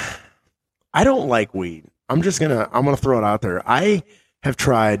what? I don't like weed. I'm gonna throw it out there. I have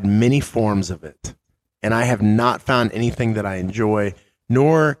tried many forms of it, and I have not found anything that I enjoy,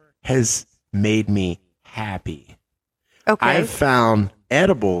 nor has made me happy. Okay. I've found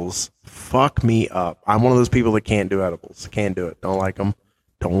edibles fuck me up. I'm one of those people that can't do edibles. Can't do it. Don't like them.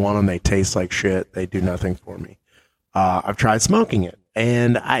 Don't want them. They taste like shit. They do nothing for me. I've tried smoking it,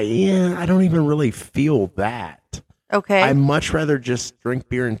 and I don't even really feel that. Okay. I'd much rather just drink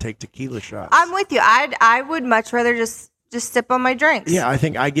beer and take tequila shots. I'm with you. I would much rather just just sip on my drinks. Yeah, I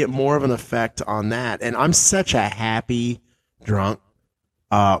think I get more of an effect on that. And I'm such a happy drunk.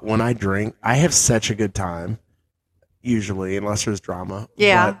 When I drink, I have such a good time, usually, unless there's drama.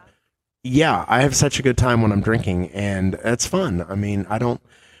 Yeah. But yeah, I have such a good time when I'm drinking, and it's fun. I mean, I don't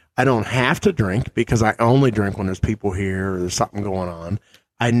have to drink because I only drink when there's people here or there's something going on.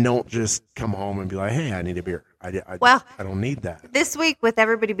 I don't just come home and be like, hey, I need a beer. I don't need that. This week with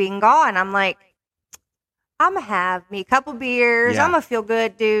everybody being gone, I'm like, I'm going to have me a couple beers. Yeah. I'm going to feel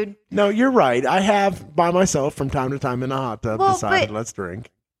good, dude. No, you're right. I have by myself from time to time in the hot tub decided let's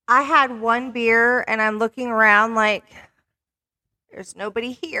drink. I had one beer and I'm looking around like there's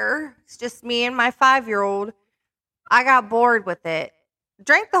nobody here. It's just me and my 5-year-old. I got bored with it.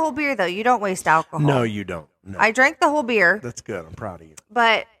 Drank the whole beer though. You don't waste alcohol. No, you don't. No. I drank the whole beer. That's good. I'm proud of you.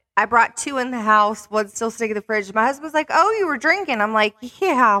 But I brought 2 in the house. One's still sitting in the fridge. My husband's like, "Oh, you were drinking." I'm like,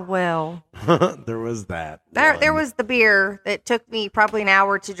 "Yeah, well." There was that. There was the beer that took me probably an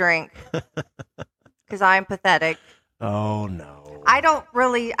hour to drink because I'm pathetic. Oh no. I'm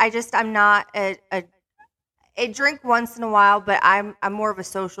not a drink once in a while, but I'm more of a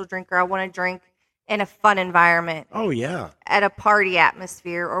social drinker. I want to drink in a fun environment. Oh yeah. At a party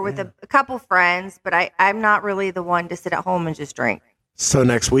atmosphere or with a couple friends, but I'm not really the one to sit at home and just drink. So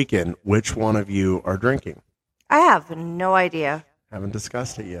next weekend, which one of you are drinking? I have no idea. Haven't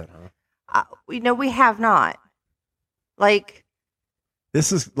discussed it yet, huh? We have not. Like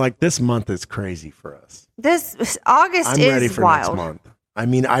this month is crazy for us. This August I'm is ready for wild. next month. I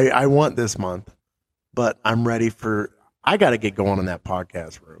mean, I want this month, but I'm ready for. I got to get going in that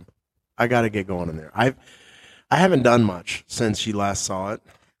podcast room. I got to get going in there. I haven't done much since you last saw it,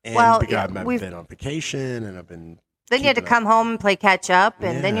 and I've been on vacation, and I've been. Then you had to come home and play catch up,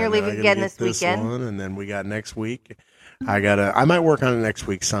 and then you're leaving again this weekend. And then we got next week. I might work on it next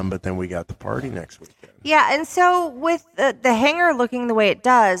week some, but then we got the party next weekend. Yeah, and so with the hangar looking the way it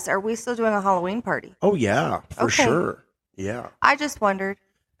does, are we still doing a Halloween party? Oh yeah, for sure. Yeah. I just wondered.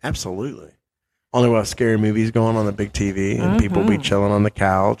 Absolutely. Only we'll have scary movies going on the big TV, and people will be chilling on the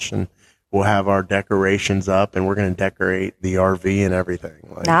couch, and we'll have our decorations up, and we're going to decorate the RV and everything.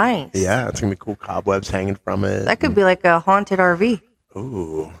 Nice. Yeah, it's going to be cool cobwebs hanging from it. That could be like a haunted RV.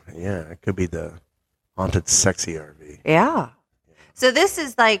 Ooh, yeah. It could be the haunted sexy RV. Yeah. So this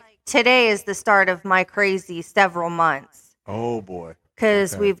is today is the start of my crazy several months. Oh, boy.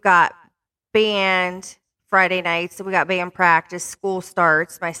 Because we've got band Friday nights. So we got band practice. School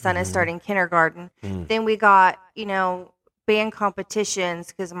starts. My son is starting kindergarten. Then we got, band competitions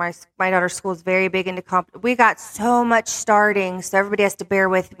because my daughter's school is very big into we got so much starting, so everybody has to bear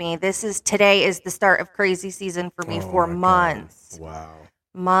with me. Today is the start of crazy season for me for months. God. Wow.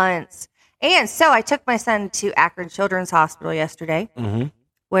 Months. And so I took my son to Akron Children's Hospital yesterday,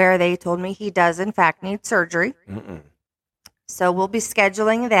 where they told me he does in fact need surgery. So we'll be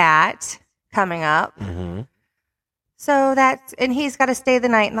scheduling that coming up. So and he's got to stay the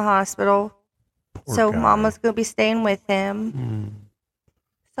night in the hospital. Poor guy. Mama's going to be staying with him.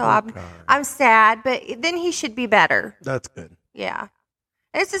 So I'm sad, but then he should be better. That's good. Yeah.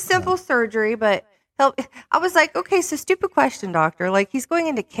 And it's a simple surgery, but I was like, okay, so stupid question, doctor. Like, he's going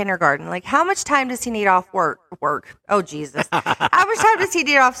into kindergarten. Like, how much time does he need off work? Oh, Jesus. How much time does he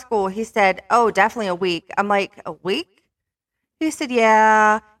need off school? He said, oh, definitely a week. I'm like, a week? He said,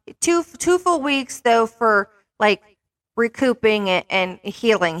 yeah. Two full weeks, though, for, recouping and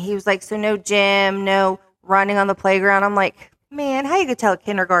healing. He was like, so no gym, no running on the playground. I'm like, man, how you could tell a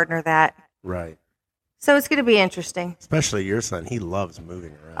kindergartner that? Right. So it's going to be interesting. Especially your son. He loves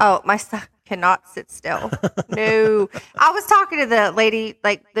moving around. Oh, my son cannot sit still. No. I was talking to the lady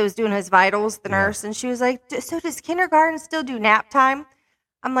that was doing his vitals, the nurse, and she was like, so does kindergarten still do nap time?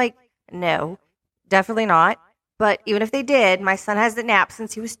 I'm like, no, definitely not. But even if they did, my son hasn't napped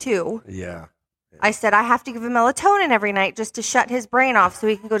since he was 2. Yeah. I said, I have to give him melatonin every night just to shut his brain off so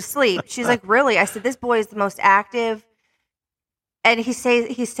he can go to sleep. She's like, really? I said, this boy is the most active. And he says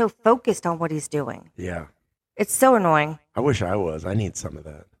he's so focused on what he's doing. Yeah. It's so annoying. I wish I was. I need some of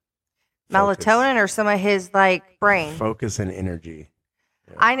that. Melatonin or some of his brain. Focus and energy.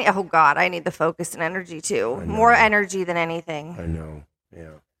 Yeah. I need the focus and energy too. More energy than anything. I know.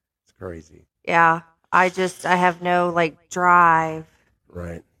 Yeah. It's crazy. Yeah. I have no drive.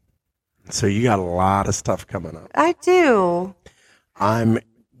 Right. So you got a lot of stuff coming up. I do. I'm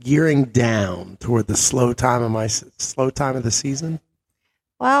gearing down toward the slow time of the season.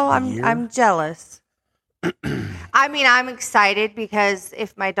 Well, I'm jealous. I mean, I'm excited because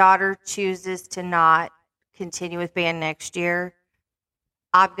if my daughter chooses to not continue with band next year,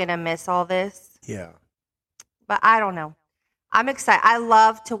 I'm going to miss all this. Yeah. But I don't know. I'm excited. I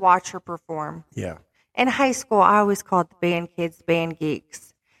love to watch her perform. Yeah. in high school, I always called the band kids band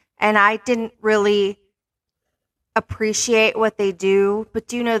geeks. And I didn't really appreciate what they do. But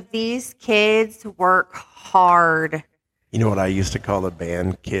do you know, these kids work hard. You know what I used to call the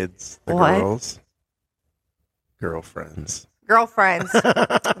band kids? The What? girls? Girlfriends. Girlfriends.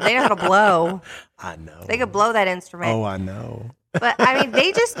 They know how to blow. I know. They could blow that instrument. Oh, I know. But I mean,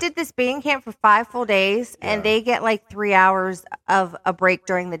 they just did this band camp for 5 full days, and Yeah. they get like 3 hours of a break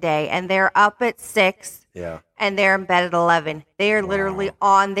during the day. And they're up at 6 Yeah. and they're in bed at 11. They are literally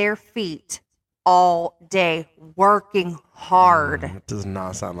on their feet all day, working hard. It does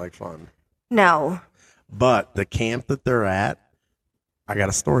not sound like fun. No. But the camp that they're at, I got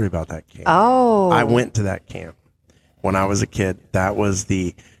a story about that camp. Oh. I went to that camp when I was a kid. That was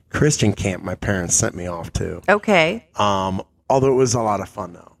the Christian camp my parents sent me off to. Okay. Although it was a lot of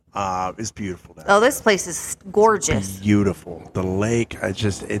fun though. It's beautiful down Oh, this place is gorgeous. beautiful. The lake,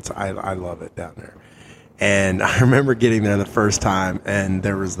 I love it down there. And I remember getting there the first time, and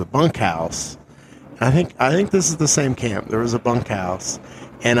there was the bunkhouse. I think this is the same camp. There was a bunkhouse,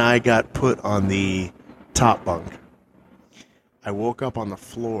 and I got put on the top bunk. I woke up on the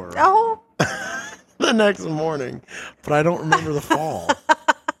floor Oh, the next morning, but I don't remember the fall.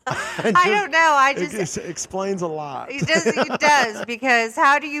 I don't know. It explains a lot. It does, because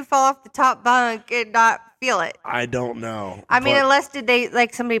how do you fall off the top bunk and not feel it? I don't know. I mean, but unless did they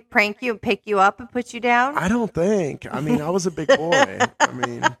like somebody prank you and pick you up and put you down? I don't think. I mean, I was a big boy. I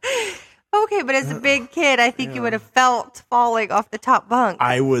mean, Okay, but as a big kid, I think you would have felt falling off the top bunk.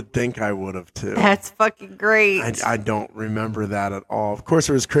 I would think I would have too. That's fucking great. I don't remember that at all. Of course,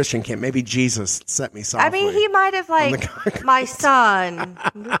 it was Christian camp. Maybe Jesus set me softly. I mean, he might have the like, my son.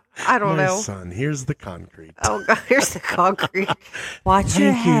 I don't My know. son, here's the concrete. Oh, God, here's the concrete. Watch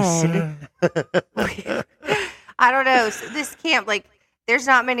your Thank you, head. sir. I don't know. So this camp, like, there's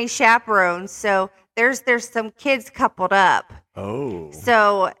not many chaperones, so there's some kids coupled up. Oh.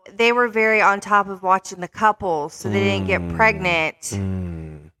 So they were very on top of watching the couples, so they didn't get pregnant.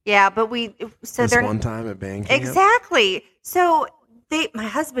 Yeah, but so This they're one time at band camp? exactly. So my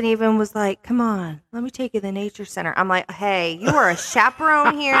husband even was like, "Come on, let me take you to the nature center." I'm like, "Hey, you are a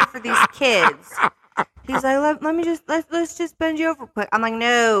chaperone here for these kids." He's like, let's just bend you over quick. I'm like,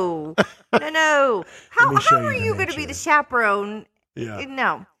 no. How me show are you you the going to be nature. the chaperone? Yeah.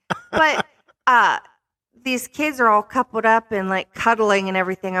 No, but these kids are all coupled up and like cuddling and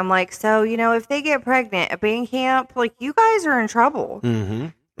everything. I'm like, so if they get pregnant at band camp, like you guys are in trouble. Mm-hmm.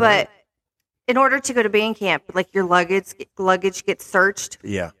 But in order to go to band camp, like your luggage gets searched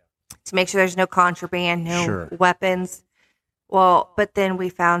Yeah. to make sure there's no contraband, no Sure. weapons. Well, but then we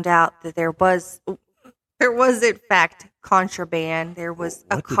found out that there was in fact contraband. There was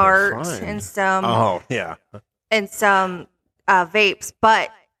What a did they cart find? and some Oh, yeah. vapes, but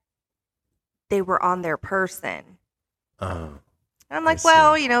they were on their person. Oh, And I'm like, see.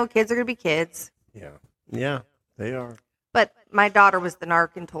 well, kids are gonna be kids. yeah. Yeah, they are. But my daughter was the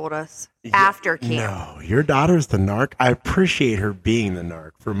narc and told us after camp. No, your daughter's the narc. I appreciate her being the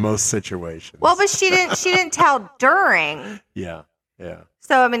narc for most situations. Well, but she didn't tell during. yeah, yeah.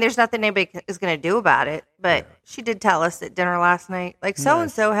 So I mean, there's nothing anybody is going to do about it. But she did tell us at dinner last night, like so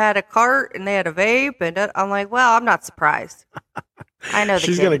and so had a cart and they had a vape, and I'm like, well, I'm not surprised. I know the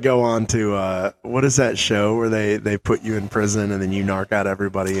She's kid. gonna go on to what is that show where they put you in prison and then you narc out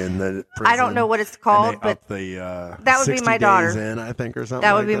everybody in the prison? I don't know what it's and called, they but up the that would be 60 my daughter. days in, I think, or something.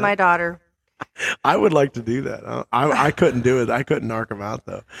 that would like be my daughter. I would like to do that. I couldn't do it. I couldn't narc them out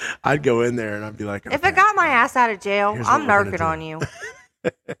though. I'd go in there and I'd be like, If I got my ass out of jail, Here's I'm what we're gonna narking do. on you.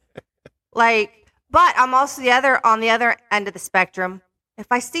 But I'm also on the other end of the spectrum. If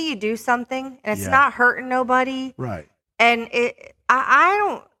I see you do something and it's Yeah. not hurting nobody, right. and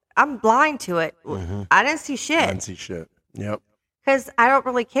I'm blind to it. Mhm. I didn't see shit. Fancy shit. Yep. Because I don't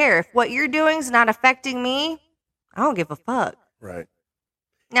really care. If what you're doing is not affecting me, I don't give a fuck. Right.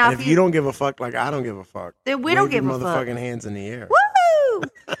 Now, And if you don't give a fuck, like I don't give a fuck, then we don't wave your give a fuck. motherfucking hands in the air. Woo!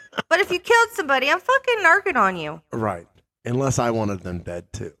 But if you killed somebody, I'm fucking narking on you. Right. Unless I wanted them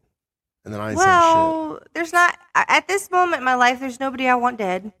dead too, and then I say shit. Well, there's not, at this moment in my life, there's nobody I want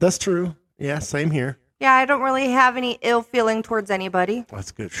dead. That's true. Yeah. Same here. Yeah, I don't really have any ill feeling towards anybody.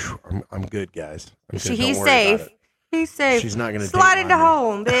 That's good. Phew, I'm good, guys. I'm good. He's Don't worry about safe. it. He's safe. She's not gonna slide date into line me.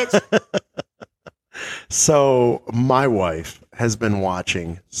 home, bitch. So my wife has been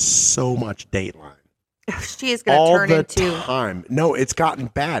watching so much Dateline She is going to all turn the into. time. No, it's gotten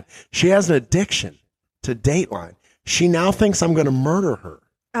bad. She has an addiction to Dateline. She now thinks I'm going to murder her.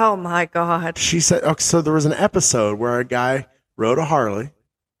 Oh my God. She said, okay, so there was an episode where a guy rode a Harley.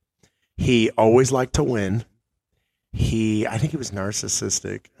 He always liked to win. I think he was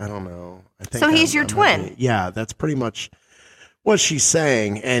narcissistic. I don't know. I think So he's your twin. Yeah, that's pretty much what she's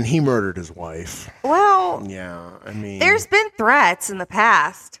saying. And he murdered his wife. Well, Yeah, I mean, there's been threats in the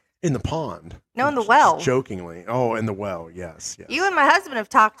past. in the pond. No, in the well. Jokingly. Oh, in the well. Yes. You and my husband have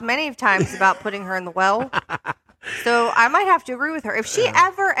talked many times about putting her in the well. So I might have to agree with her. If she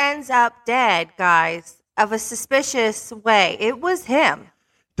ever ends up dead, guys, of a suspicious way, it was him.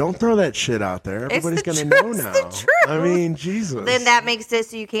 Don't throw that shit out there. Everybody's going to know now. The truth. I mean, Jesus. Then that makes it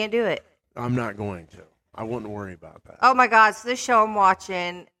so you can't do it. I'm not going to. I wouldn't worry about that. Oh my God. So this show I'm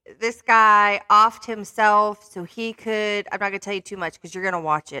watching, this guy offed himself so he could, I'm not going to tell you too much because you're going to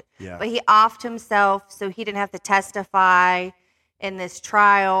watch it. Yeah. But he offed himself so he didn't have to testify in this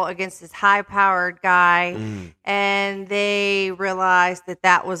trial against this high-powered guy. And they realized that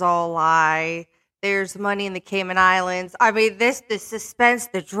that was all a lie. There's money in the Cayman Islands. I mean, the suspense,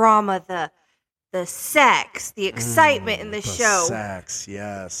 the drama, the sex, the excitement in the show. Sex,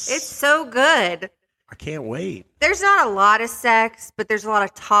 yes. It's so good. I can't wait. There's not a lot of sex, but there's a lot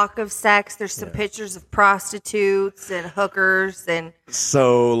of talk of sex. There's some pictures of prostitutes and hookers and.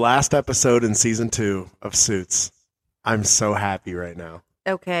 So last episode in season 2 of Suits. I'm so happy right now.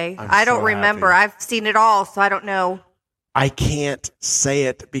 Okay. I'm I don't so remember. happy. I've seen it all, so I don't know. I can't say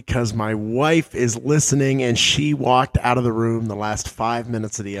it because my wife is listening and she walked out of the room the last 5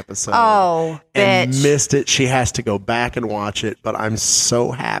 minutes of the episode. Oh, and bitch. missed it. She has to go back and watch it, but I'm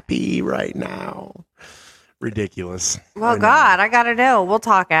so happy right now. Ridiculous. Well, God, I got to know. We'll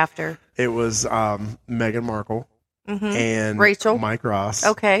talk after. It was Meghan Markle and Rachel. Mike Ross.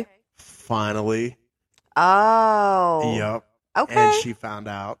 Okay. Finally. Oh. Yep. Okay. And she found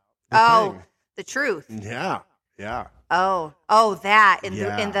out the thing. The truth. Yeah. Yeah. Oh, that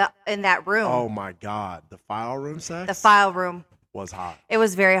in that room. Oh my God. The file room sex? The file room. Was hot. It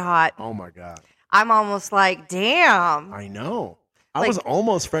was very hot. Oh my God. I'm almost like, damn. I know. I was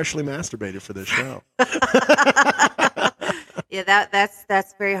almost freshly masturbated for this show. Yeah,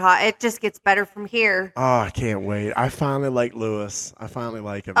 that's very hot. It just gets better from here. Oh, I can't wait. I finally like Lewis. I finally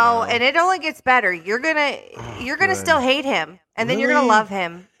like him. Oh, now. and it only gets better. You're gonna good. still hate him, and then you're Really? gonna love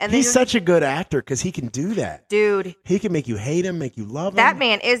him. And then He's such a good actor because he can do that. dude. He can make you hate him, make you love him. That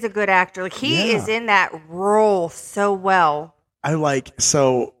man is a good actor. Like, he Yeah. is in that role so well.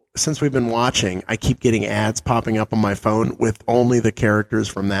 So since we've been watching, I keep getting ads popping up on my phone with only the characters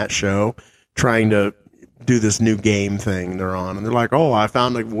from that show trying to do this new game thing they're on. And they're like, oh, I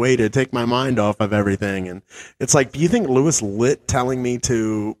found a way to take my mind off of everything. And it's like, do you think Lewis Litt telling me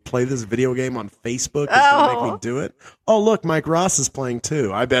to play this video game on Facebook is going to make me do it? Oh, look, Mike Ross is playing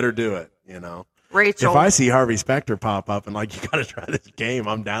too. I better do it, you know? Rachel. If I see Harvey Specter pop up and like, you got to try this game,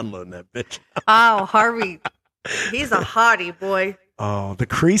 I'm downloading that bitch. Oh, Harvey. He's a hottie, boy. Oh, the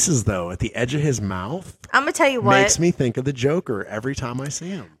creases, though, at the edge of his mouth I'm going to tell you what. makes me think of the Joker every time I see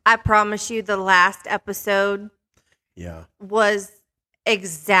him. I promise you the last episode Yeah. was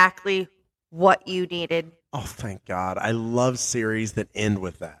exactly what you needed. Oh, thank God. I love series that end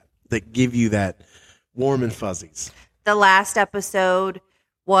with that give you that warm and fuzzies. The last episode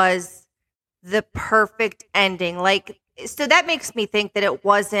was the perfect ending. Like, so that makes me think that it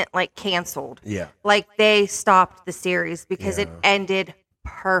wasn't like canceled. Yeah. Like, they stopped the series because it Yeah. ended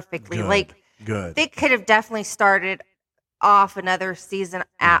perfectly. Good. Like, Good. they could have definitely started off another season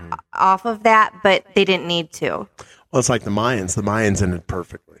off of that, but they didn't need to. Well, it's like the Mayans. The Mayans ended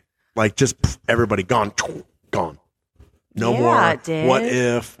perfectly. Like, just everybody gone. Gone. No Yeah, more. it did.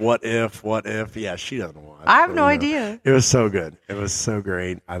 What if? Yeah, she doesn't watch. I have but, no you know, idea. It was so good. It was so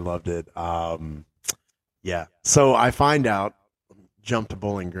great. I loved it. Yeah. So I find out, jump to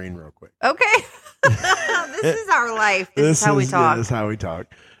Bowling Green real quick. Okay. This is our life. This is how we talk. This is how we talk.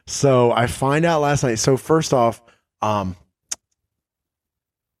 So I find out last night. So first off,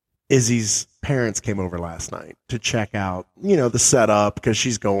 Izzy's parents came over last night to check out, the setup because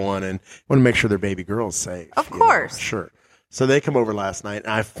she's going and want to make sure their baby girl's safe. Of course. Sure. So they come over last night,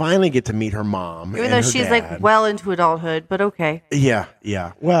 and I finally get to meet her mom. Even and though her she's dad. like well into adulthood, but okay. Yeah.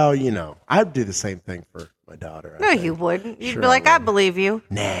 Well, I'd do the same thing for my daughter. I No, think. you wouldn't. You'd Sure be like, I I would. believe you.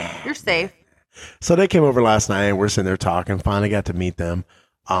 Nah. You're safe. So they came over last night and we're sitting there talking. Finally got to meet them.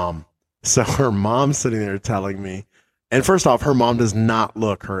 So her mom's sitting there telling me, and first off, her mom does not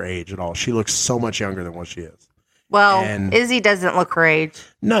look her age at all. She looks so much younger than what she is. Well, And- Izzy doesn't look her age.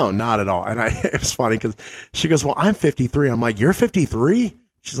 No, not at all. And it was funny because she goes, well, I'm 53. I'm like, you're 53?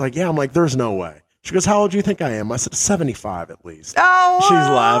 She's like, yeah. I'm like, there's no way. She goes, how old do you think I am? I said, 75 at least. Oh, She's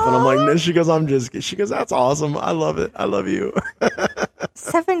laughing. I'm like, no. She goes, she goes, that's awesome. I love it. I love you.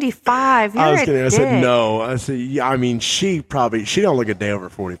 75. You're I was a kidding. I dick. said no. I said, yeah. I mean, she don't look a day over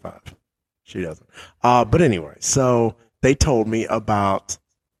 45. She doesn't. But anyway, so they told me about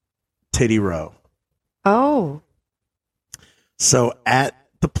Titty Row. Oh. So at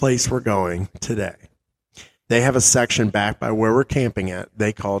the place we're going today, they have a section back by where we're camping at.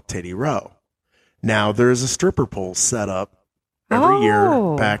 They call it Titty Row. Now, there's a stripper pole set up every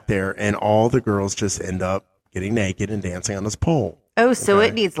year back there, and all the girls just end up getting naked and dancing on this pole. Oh, so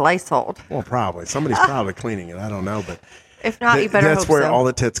it needs Lysol. Well, probably. Somebody's probably cleaning it. I don't know, but if not, you better that's hope where so. all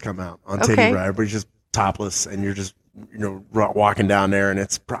the tits come out on Titty Row. Everybody's just topless, and you're just walking down there,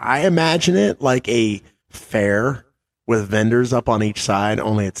 and I imagine it like a fair with vendors up on each side,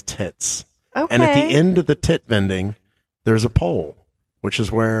 only it's tits. Okay. And at the end of the tit vending, there's a pole, which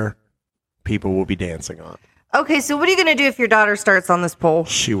is where people will be dancing on. Okay, so what are you going to do if your daughter starts on this pole?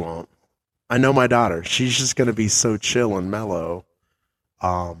 She won't. I know my daughter. She's just going to be so chill and mellow.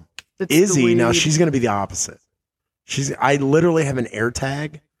 Izzy, now she's going to be the opposite. I literally have an air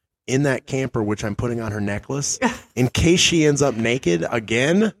tag in that camper, which I'm putting on her necklace in case she ends up naked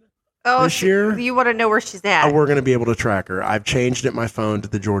again this year. You want to know where she's at. We're going to be able to track her. I've changed it my phone to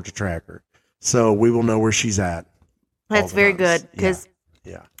the Georgia Tracker. So we will know where she's at. That's very good because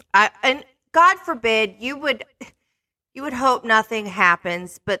and God forbid you would hope nothing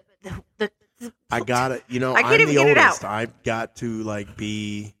happens, but I got it. I can't I'm even the get it oldest. out. I've got to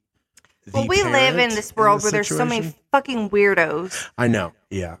be. We live in this world where there's so many fucking weirdos. I know.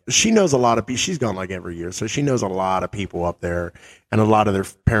 Yeah, she knows a lot of people. She's gone like every year, so she knows a lot of people up there, and a lot of their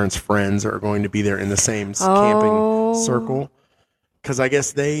parents' friends are going to be there in the same camping circle. Because I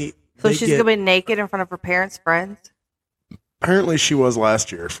guess she's gonna be naked in front of her parents' friends. Apparently, she was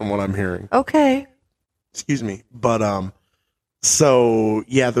last year, from what I'm hearing. Okay. Excuse me, but so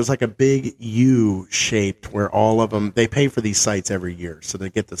yeah, there's like a big U shaped where all of them they pay for these sites every year, so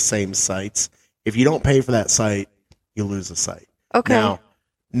they get the same sites. If you don't pay for that site, you lose a site. Okay. Now,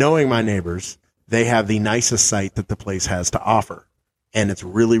 knowing my neighbors, they have the nicest site that the place has to offer, and it's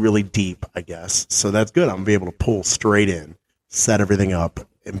really, really deep, I guess. So that's good. I'm gonna be able to pull straight in, set everything up,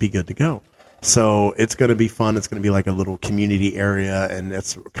 and be good to go. So it's going to be fun. It's going to be like a little community area, and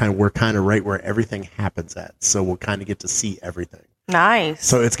we're kind of right where everything happens at. So we'll kind of get to see everything. Nice.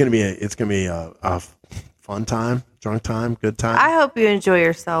 So it's going to be a fun time, drunk time, good time. I hope you enjoy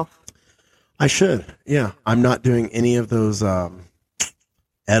yourself. I should. Yeah, I'm not doing any of those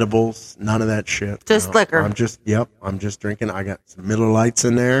edibles, none of that shit. Just liquor. I'm just drinking. I got some Miller Lights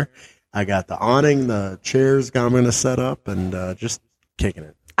in there. I got the awning, the chairs. I'm going to set up and just kicking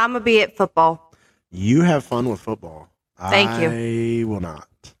it. I'm going to be at football. You have fun with football. Thank you. I will not.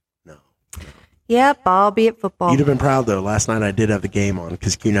 No. Yep, I'll be at football. You'd have been proud, though. Last night I did have the game on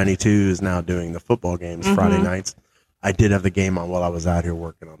because Q92 is now doing the football games Friday nights. I did have the game on while I was out here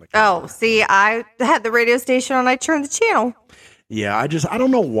working on the camera. Oh, see, I had the radio station on. I turned the channel. Yeah, I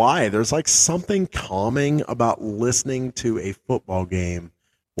don't know why. There's like something calming about listening to a football game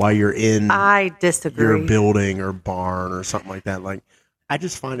while you're in I disagree. your building or barn or something like that. Like, I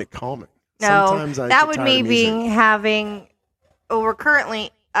just find it calming. No, sometimes that would me we're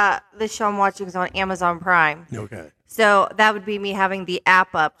currently, the show I'm watching is on Amazon Prime. Okay. So that would be me having the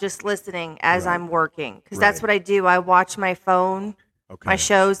app up, just listening as I'm working. Because that's what I do. I watch my phone, my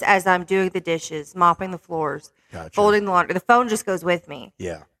shows as I'm doing the dishes, mopping the floors, folding the laundry. The phone just goes with me.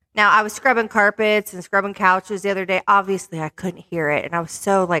 Yeah. Now, I was scrubbing carpets and scrubbing couches the other day. Obviously, I couldn't hear it. And I was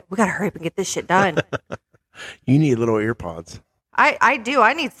so like, we got to hurry up and get this shit done. You need little ear pods. I do.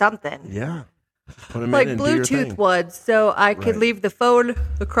 I need something. Yeah. Put them like in and do your Bluetooth thing. ones, so I could leave the phone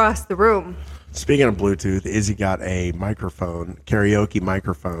across the room. Speaking of Bluetooth, Izzy got a microphone, karaoke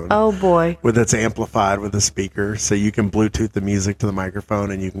microphone. Oh, boy. That's amplified with a speaker, so you can Bluetooth the music to the microphone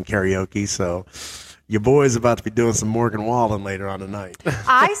and you can karaoke. So your boy's about to be doing some Morgan Wallen later on tonight.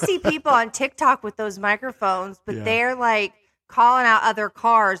 I see people on TikTok with those microphones, but they're like calling out other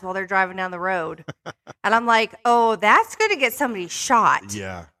cars while they're driving down the road. And I'm like, oh, that's going to get somebody shot.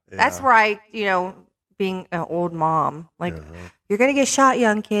 Yeah. That's where I, being an old mom, like, you're going to get shot,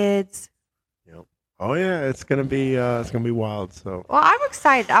 young kids. Yep. Oh, yeah. It's going to be wild. So. Well, I'm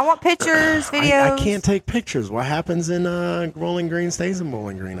excited. I want pictures, videos. I can't take pictures. What happens in Bowling Green stays in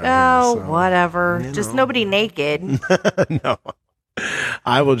Bowling Green. Oh, here, so, whatever. Just nobody naked. No.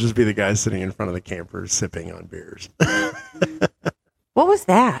 I will just be the guy sitting in front of the camper sipping on beers. What was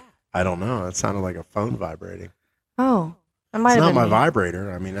that? I don't know. It sounded like a phone vibrating. Oh, it might have been. It's not my me.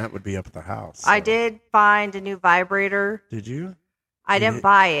 vibrator. I mean, that would be up at the house. So. I did find a new vibrator. Did you? I didn't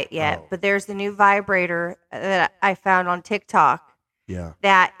buy it yet, but there's a new vibrator that I found on TikTok. Yeah.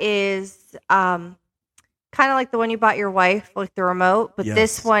 That is kind of like the one you bought your wife, like the remote. But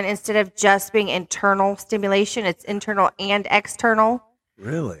this one, instead of just being internal stimulation, it's internal and external.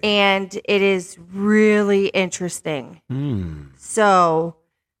 Really? And it is really interesting. So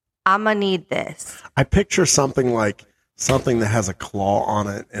I'm going to need this. I picture something that has a claw on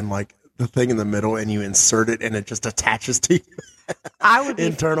it and like the thing in the middle, and you insert it and it just attaches to you. I would be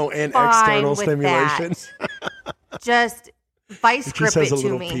internal and fine external with stimulation. Just vice It grip just has it a to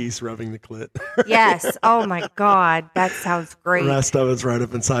little me. piece rubbing the clit. Yes. Oh my God. That sounds great. The rest of it's right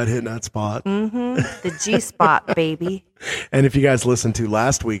up inside hitting that spot. The G spot, baby. And if you guys listened to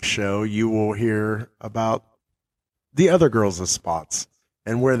last week's show, you will hear about the other girls' spots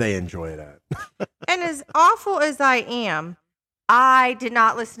and where they enjoy it at. And as awful as I am, I did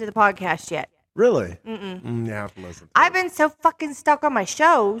not listen to the podcast yet. Really? Mm-mm. You have to listen. I've been so fucking stuck on my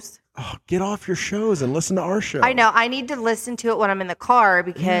shows. Oh, get off your shows and listen to our show. I know. I need to listen to it when I'm in the car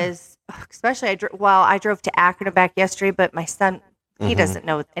because, especially, I drove to Akron back yesterday, but my son, he doesn't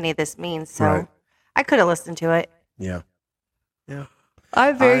know what any of this means, so Right. I could have listened to it. Yeah.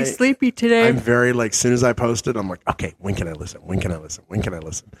 I'm very sleepy today. I'm very as soon as I post it, I'm like, okay, when can I listen? When can I listen? When can I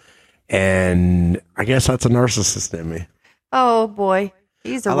listen? And I guess that's a narcissist in me. Oh boy,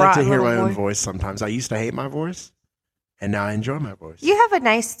 he's a I like to rotten hear little my own boy. voice sometimes. I used to hate my voice, and now I enjoy my voice. You have a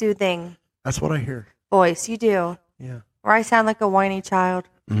nice soothing That's what I hear. voice. You do. Yeah. Or I sound like a whiny child.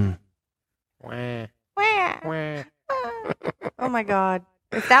 Mm. Wah. Oh my God.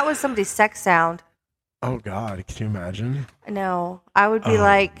 If that was somebody's sex sound, Oh God, can you imagine? no, I would be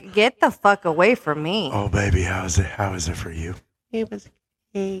like, get the fuck away from me. Oh baby, how is it? How is it for you? It was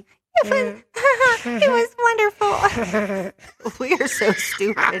wonderful. We are so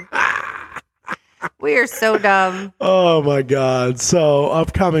stupid. We are so dumb. Oh my God. So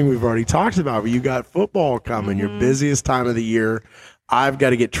upcoming, we've already talked about, but you got football coming, your busiest time of the year. I've got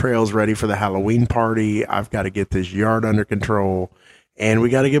to get trails ready for the Halloween party. I've got to get this yard under control, and we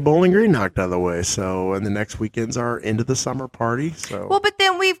got to get Bowling Green knocked out of the way. So, and the next weekends are into the summer party. So, Well, but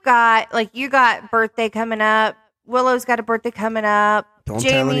then we've got, like, you got birthday coming up. Willow's got a birthday coming up. don't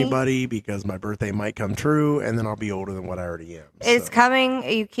Jamie tell anybody because my birthday might come true, and then I'll be older than what I already am. It's So, coming.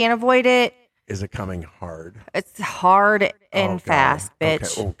 You can't avoid it. is it coming hard? It's hard Oh, and God. fast, Okay.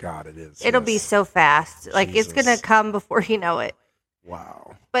 bitch. Oh God, it is. It'll be Yes. so fast. Like, it's Jesus. going to come before you know it.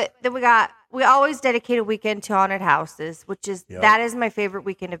 Wow. But then we always dedicate a weekend to haunted houses, which is, Yep. that is my favorite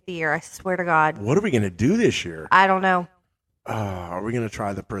weekend of the year. I swear to God. What are we gonna do this year? I don't know. Are we gonna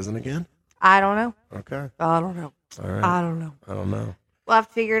try the prison again? I don't know. Okay. I don't know. All right. I don't know. I don't know. We'll have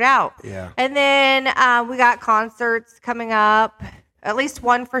to figure it out. Yeah. And then we got concerts coming up. At least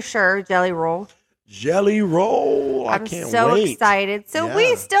one for sure, Jelly Roll. Jelly roll. I I'm can't so wait. excited. So Yeah.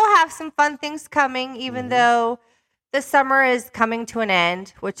 we still have some fun things coming, even though the summer is coming to an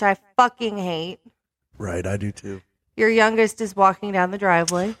end, which I fucking hate. Right, I do too. Your youngest is walking down the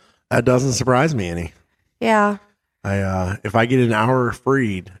driveway. That doesn't surprise me any. Yeah. If I get an hour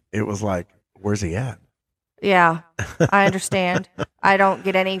freed, it was like, where's he at? Yeah. I understand. I don't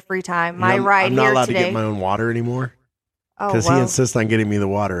get any free time. My ride I'm not here allowed today. to get my own water anymore oh, because well. he insists on getting me the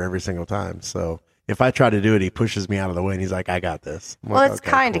water every single time. So if I try to do it, he pushes me out of the way and he's like, I got this. I'm Well, like, it's "Okay,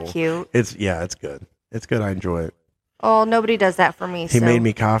 kind of cool." cute. It's good. It's good. I enjoy it. Oh, nobody does that for me. He so. made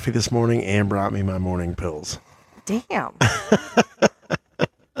me coffee this morning and brought me my morning pills. Damn.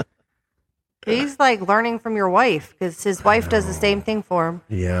 He's like learning from your wife because his wife does the same thing for him.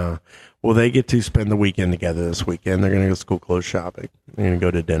 Yeah. Well, they get to spend the weekend together this weekend. They're going to go school clothes shopping. They're going to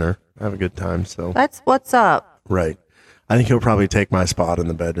go to dinner, have a good time. So, That's what's up. right. I think he'll probably take my spot in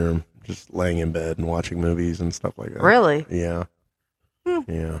the bedroom, just laying in bed and watching movies and stuff like that. Really? Yeah.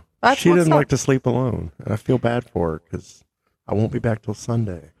 Yeah. That's She what's doesn't up. like to sleep alone. And I feel bad for her because I won't be back till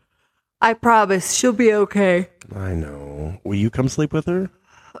Sunday. I promise she'll be okay. I know. Will you come sleep with her?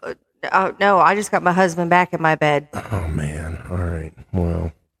 Oh, no, I just got my husband back in my bed. Oh, man. All right.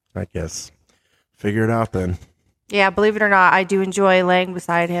 Well, I guess figure it out then. Yeah, believe it or not, I do enjoy laying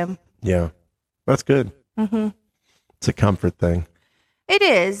beside him. Yeah. That's good. Mm-hmm. It's a comfort thing. It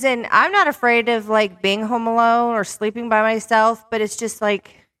is. And I'm not afraid of like being home alone or sleeping by myself, but it's just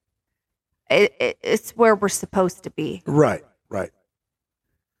like, it's where we're supposed to be. Right. Right.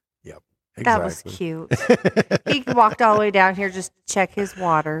 Yep. Exactly. That was cute. He walked all the way down here just to check his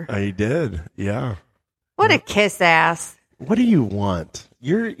water. He did. Yeah. What a kiss ass. What do you want?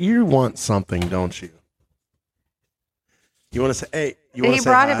 You want something, don't you? You want to say, hey, you want He to say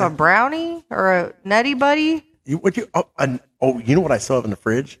brought hi? him a brownie or a nutty buddy. You know what I still have in the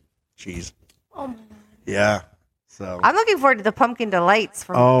fridge? Cheese. Oh my God. Yeah. So. I'm looking forward to the pumpkin delights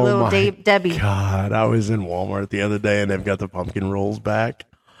from Oh little my Debbie. God, I was in Walmart the other day and they've got the pumpkin rolls back.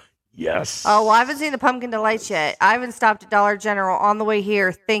 Yes. Oh, well, I haven't seen the pumpkin delights yet. I haven't stopped at Dollar General on the way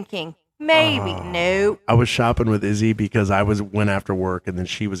here thinking, maybe. No. I was shopping with Izzy because I went after work and then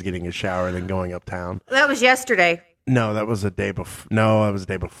she was getting a shower and then going uptown. That was yesterday. No, that was a day before. No, that was a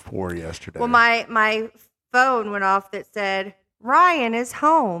day before yesterday. Well, my phone went off that said Ryan is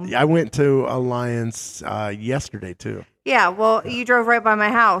home. I went to Alliance yesterday too. Yeah, well, you drove right by my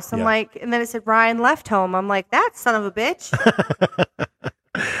house. I'm like, and then it said Ryan left home. I'm like, that son of a bitch.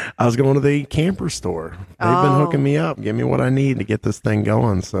 I was going to the camper store. They've been hooking me up, give me what I need to get this thing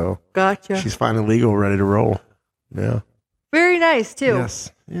going. So gotcha. She's finally legal, ready to roll. Yeah. Very nice too.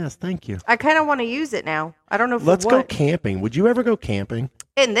 Yes, thank you. I kind of want to use it now. I don't know if Let's go camping. Would you ever go camping?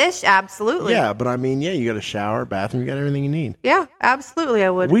 In this, absolutely. Yeah, but I mean, you got a shower, bathroom, you got everything you need. Yeah, absolutely, I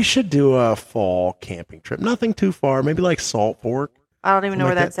would. We should do a fall camping trip. Nothing too far, maybe like Salt Fork. I don't even know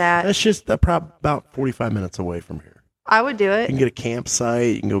where that's at. That's just about 45 minutes away from here. I would do it. You can get a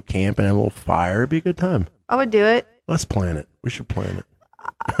campsite, you can go camping, have a little fire. It'd be a good time. I would do it. Let's plan it. We should plan it.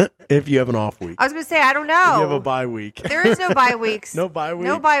 If you have an off week. I was going to say, I don't know. If you have a bye week. There is no bye weeks. No bye week?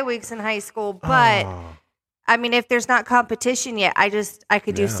 No bye weeks in high school. But, I mean, if there's not competition yet, I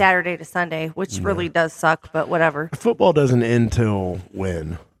could do Saturday to Sunday, which really does suck, but whatever. Football doesn't end till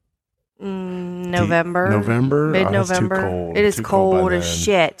when? November. Oh, Mid-November. it's too cold. It is Too cold as then.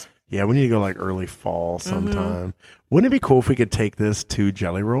 shit. Yeah, we need to go like early fall sometime. Wouldn't it be cool if we could take this to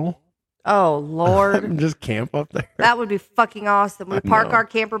Jelly Roll? Oh, Lord. And just camp up there. That would be fucking awesome. We park our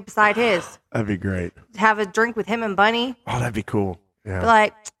camper beside his. That'd be great. Have a drink with him and Bunny. Oh, that'd be cool. Yeah. Be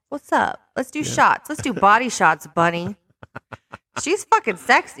like, what's up? Let's do shots. Let's do body shots, Bunny. She's fucking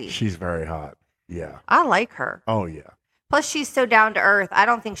sexy. She's very hot. Yeah. I like her. Oh, yeah. Plus, she's so down to earth. I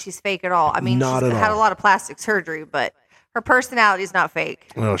don't think she's fake at all. I mean, Not she's at had all. a lot of plastic surgery, but her personality is not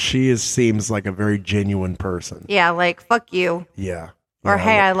fake. Well, seems like a very genuine person. Yeah, like, fuck you. Yeah. Or, Yeah,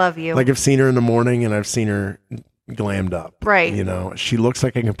 hey, I love you. Like I've seen her in the morning and I've seen her glammed up. Right. You know, she looks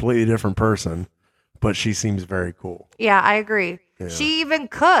like a completely different person, but she seems very cool. Yeah, I agree. Yeah. She even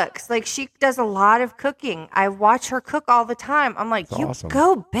cooks. Like, she does a lot of cooking. I watch her cook all the time. I'm like, you awesome.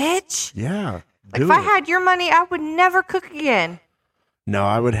 go, bitch. Yeah. Like, if I had your money, I would never cook again. No,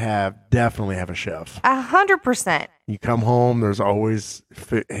 I would definitely have a chef. 100%. You come home, there's always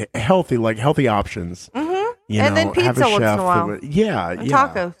healthy options. Mm-hmm. know, And then pizza have a once chef in a while. Yeah.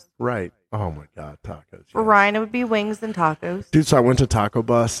 Tacos. Right. Oh my God, tacos. For yes. Ryan, it would be wings and tacos. Dude, so I went to Taco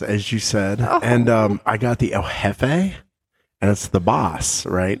Bus, as you said, and I got the El Jefe, and it's the boss,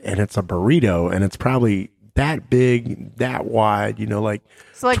 right? And it's a burrito, and it's probably that big, that wide, like,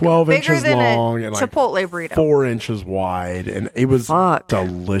 So like 12 bigger inches than long a and like Chipotle burrito. 4 inches wide, and it was Fuck.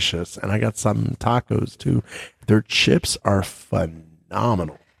 delicious. And I got some tacos too. Their chips are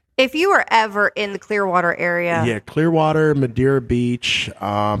phenomenal. If you were ever in the Clearwater area, Yeah, Clearwater, Madeira Beach.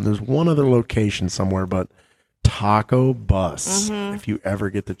 There's one other location somewhere, but Taco Bus. If you ever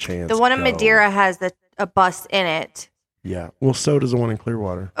get the chance, the one in go. Madeira has a bus in it. Yeah, well, so does the one in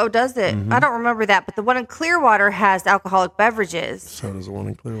Clearwater. Oh, does it? I don't remember that, but the one in Clearwater has alcoholic beverages. So does the one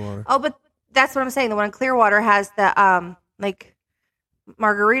in Clearwater. Oh, but that's what I'm saying. The one in Clearwater has the like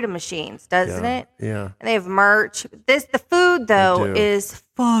margarita machines, doesn't it? Yeah, And they have merch. The food though They do. is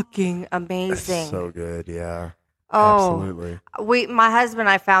fucking it's amazing. so good. Yeah, Oh, absolutely. my husband and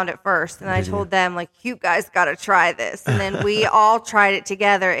I found it first, and I told them, like, you guys got to try this. And then we all tried it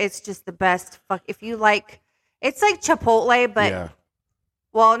together. It's just the best. If you like, it's like Chipotle, but, Yeah.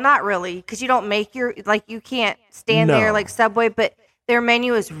 well, not really, because you don't make you can't stand No. there like Subway, but their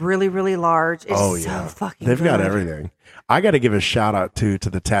menu is really, really large. It's Oh so yeah, fucking they've got good. everything. I got to give a shout out to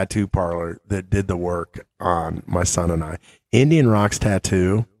the tattoo parlor that did the work on my son and I. Indian Rocks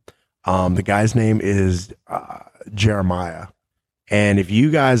Tattoo. The guy's name is Jeremiah. And if you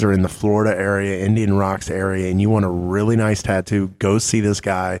guys are in the Florida area, Indian Rocks area, and you want a really nice tattoo, go see this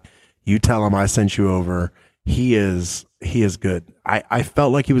guy. You tell him I sent you over. He is good. I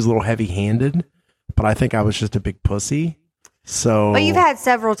felt like he was a little heavy handed, but I think I was just a big pussy. So, But you've had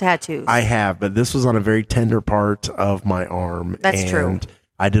several tattoos. I have, but this was on a very tender part of my arm. That's true.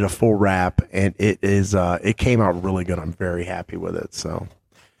 I did a full wrap, and it came out really good. I'm very happy with it. So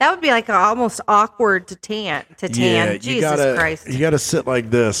that would be like almost awkward to tan. yeah, Jesus Christ. You got to sit like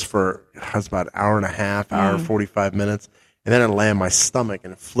this for that's about an hour and a half, hour 45 minutes, and then I lay on my stomach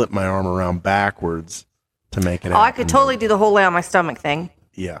and flip my arm around backwards to make it. Oh, I could totally do the whole lay on my stomach thing.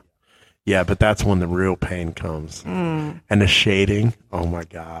 Yeah, but that's when the real pain comes. And the shading. Oh my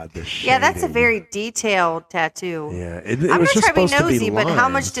God, the shading. Yeah, that's a very detailed tattoo. Yeah, it I'm was not just trying to be supposed to nosy, be but how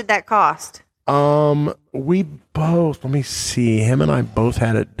lines. much did that cost? We both, let me see, him and I both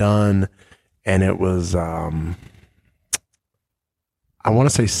had it done, and it was, I want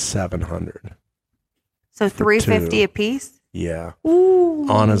to say 700. So $350 two. a piece? Yeah. Ooh.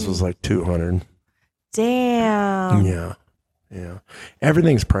 Anna's was like 200. Damn. Yeah.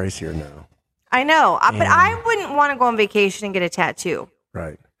 Everything's pricier now. I know, but I wouldn't want to go on vacation and get a tattoo.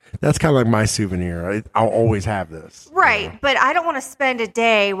 Right. That's kind of like my souvenir. I'll always have this. Right, but I don't want to spend a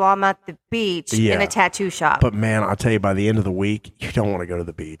day while I'm at the beach in a tattoo shop. But man, I'll tell you, by the end of the week, you don't want to go to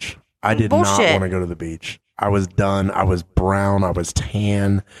the beach. I did not want to go to the beach. I was done. I was brown. I was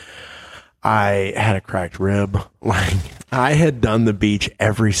tan. I had a cracked rib. Like, I had done the beach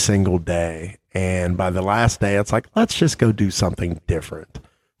every single day. And by the last day, it's like, let's just go do something different.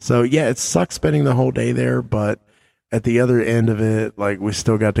 So yeah, it sucks spending the whole day there, but at the other end of it, like, we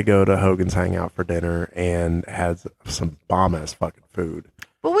still got to go to Hogan's Hangout for dinner and had some bomb-ass fucking food.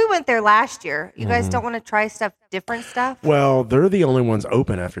 Well, we went there last year. You guys don't want to try different stuff? Well, they're the only ones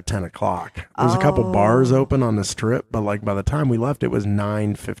open after 10 o'clock. There's a couple bars open on the strip, but like by the time we left, it was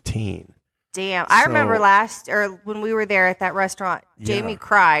 9:15. Damn. I remember when we were there at that restaurant, Jamie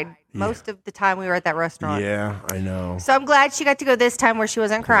cried most of the time we were at that restaurant. Yeah, I know. So I'm glad she got to go this time where she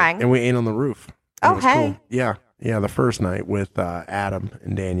wasn't crying. And we ate on the roof. Oh, hey. Cool. Yeah. Yeah, the first night with Adam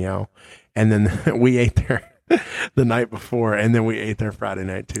and Danielle. And then we ate there the night before, and then we ate there Friday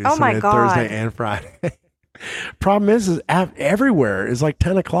night too. Oh, my God. Thursday and Friday. Problem is everywhere is like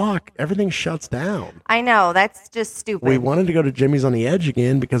 10 o'clock. Everything shuts down. I know. That's just stupid. We wanted to go to Jimmy's on the Edge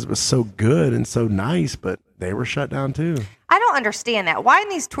again because it was so good and so nice, but they were shut down too. I don't understand that. Why in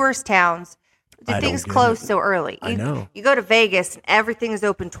these tourist towns do things close so early? I know. You go to Vegas and everything is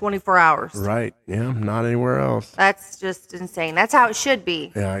open 24 hours. Right. Yeah. Not anywhere else. That's just insane. That's how it should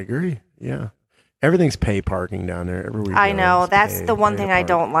be. Yeah, I agree. Yeah. Everything's pay parking down there. Everywhere I know. That's the one thing I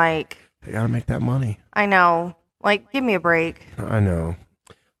don't like. They got to make that money. I know. Like, give me a break. I know.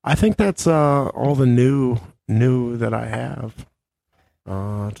 I think that's all the new that I have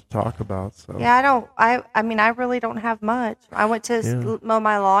to talk about. So yeah, I mean, I really don't have much. I went to mow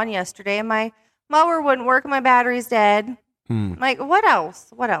my lawn yesterday, and my mower wouldn't work, and my battery's dead. Like, what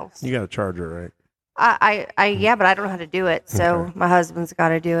else? What else? You got a charger, right? Yeah, but I don't know how to do it. So my husband's got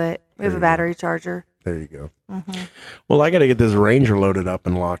to do it. We have a battery charger. There you go. Mm-hmm. Well, I got to get this Ranger loaded up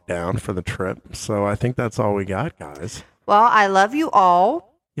and locked down for the trip. So I think that's all we got, guys. Well, I love you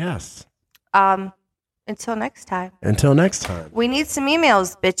all. Yes. Until next time. Until next time. We need some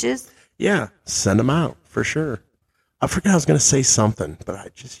emails, bitches. Yeah, send them out for sure. I forgot I was going to say something, but I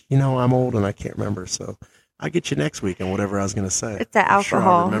just, I'm old and I can't remember. So I'll get you next week on whatever I was going to say. It's that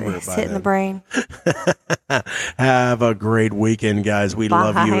alcohol. It's hitting the brain. Have a great weekend, guys. We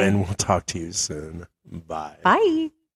love you, and we'll talk to you soon. Bye. Bye.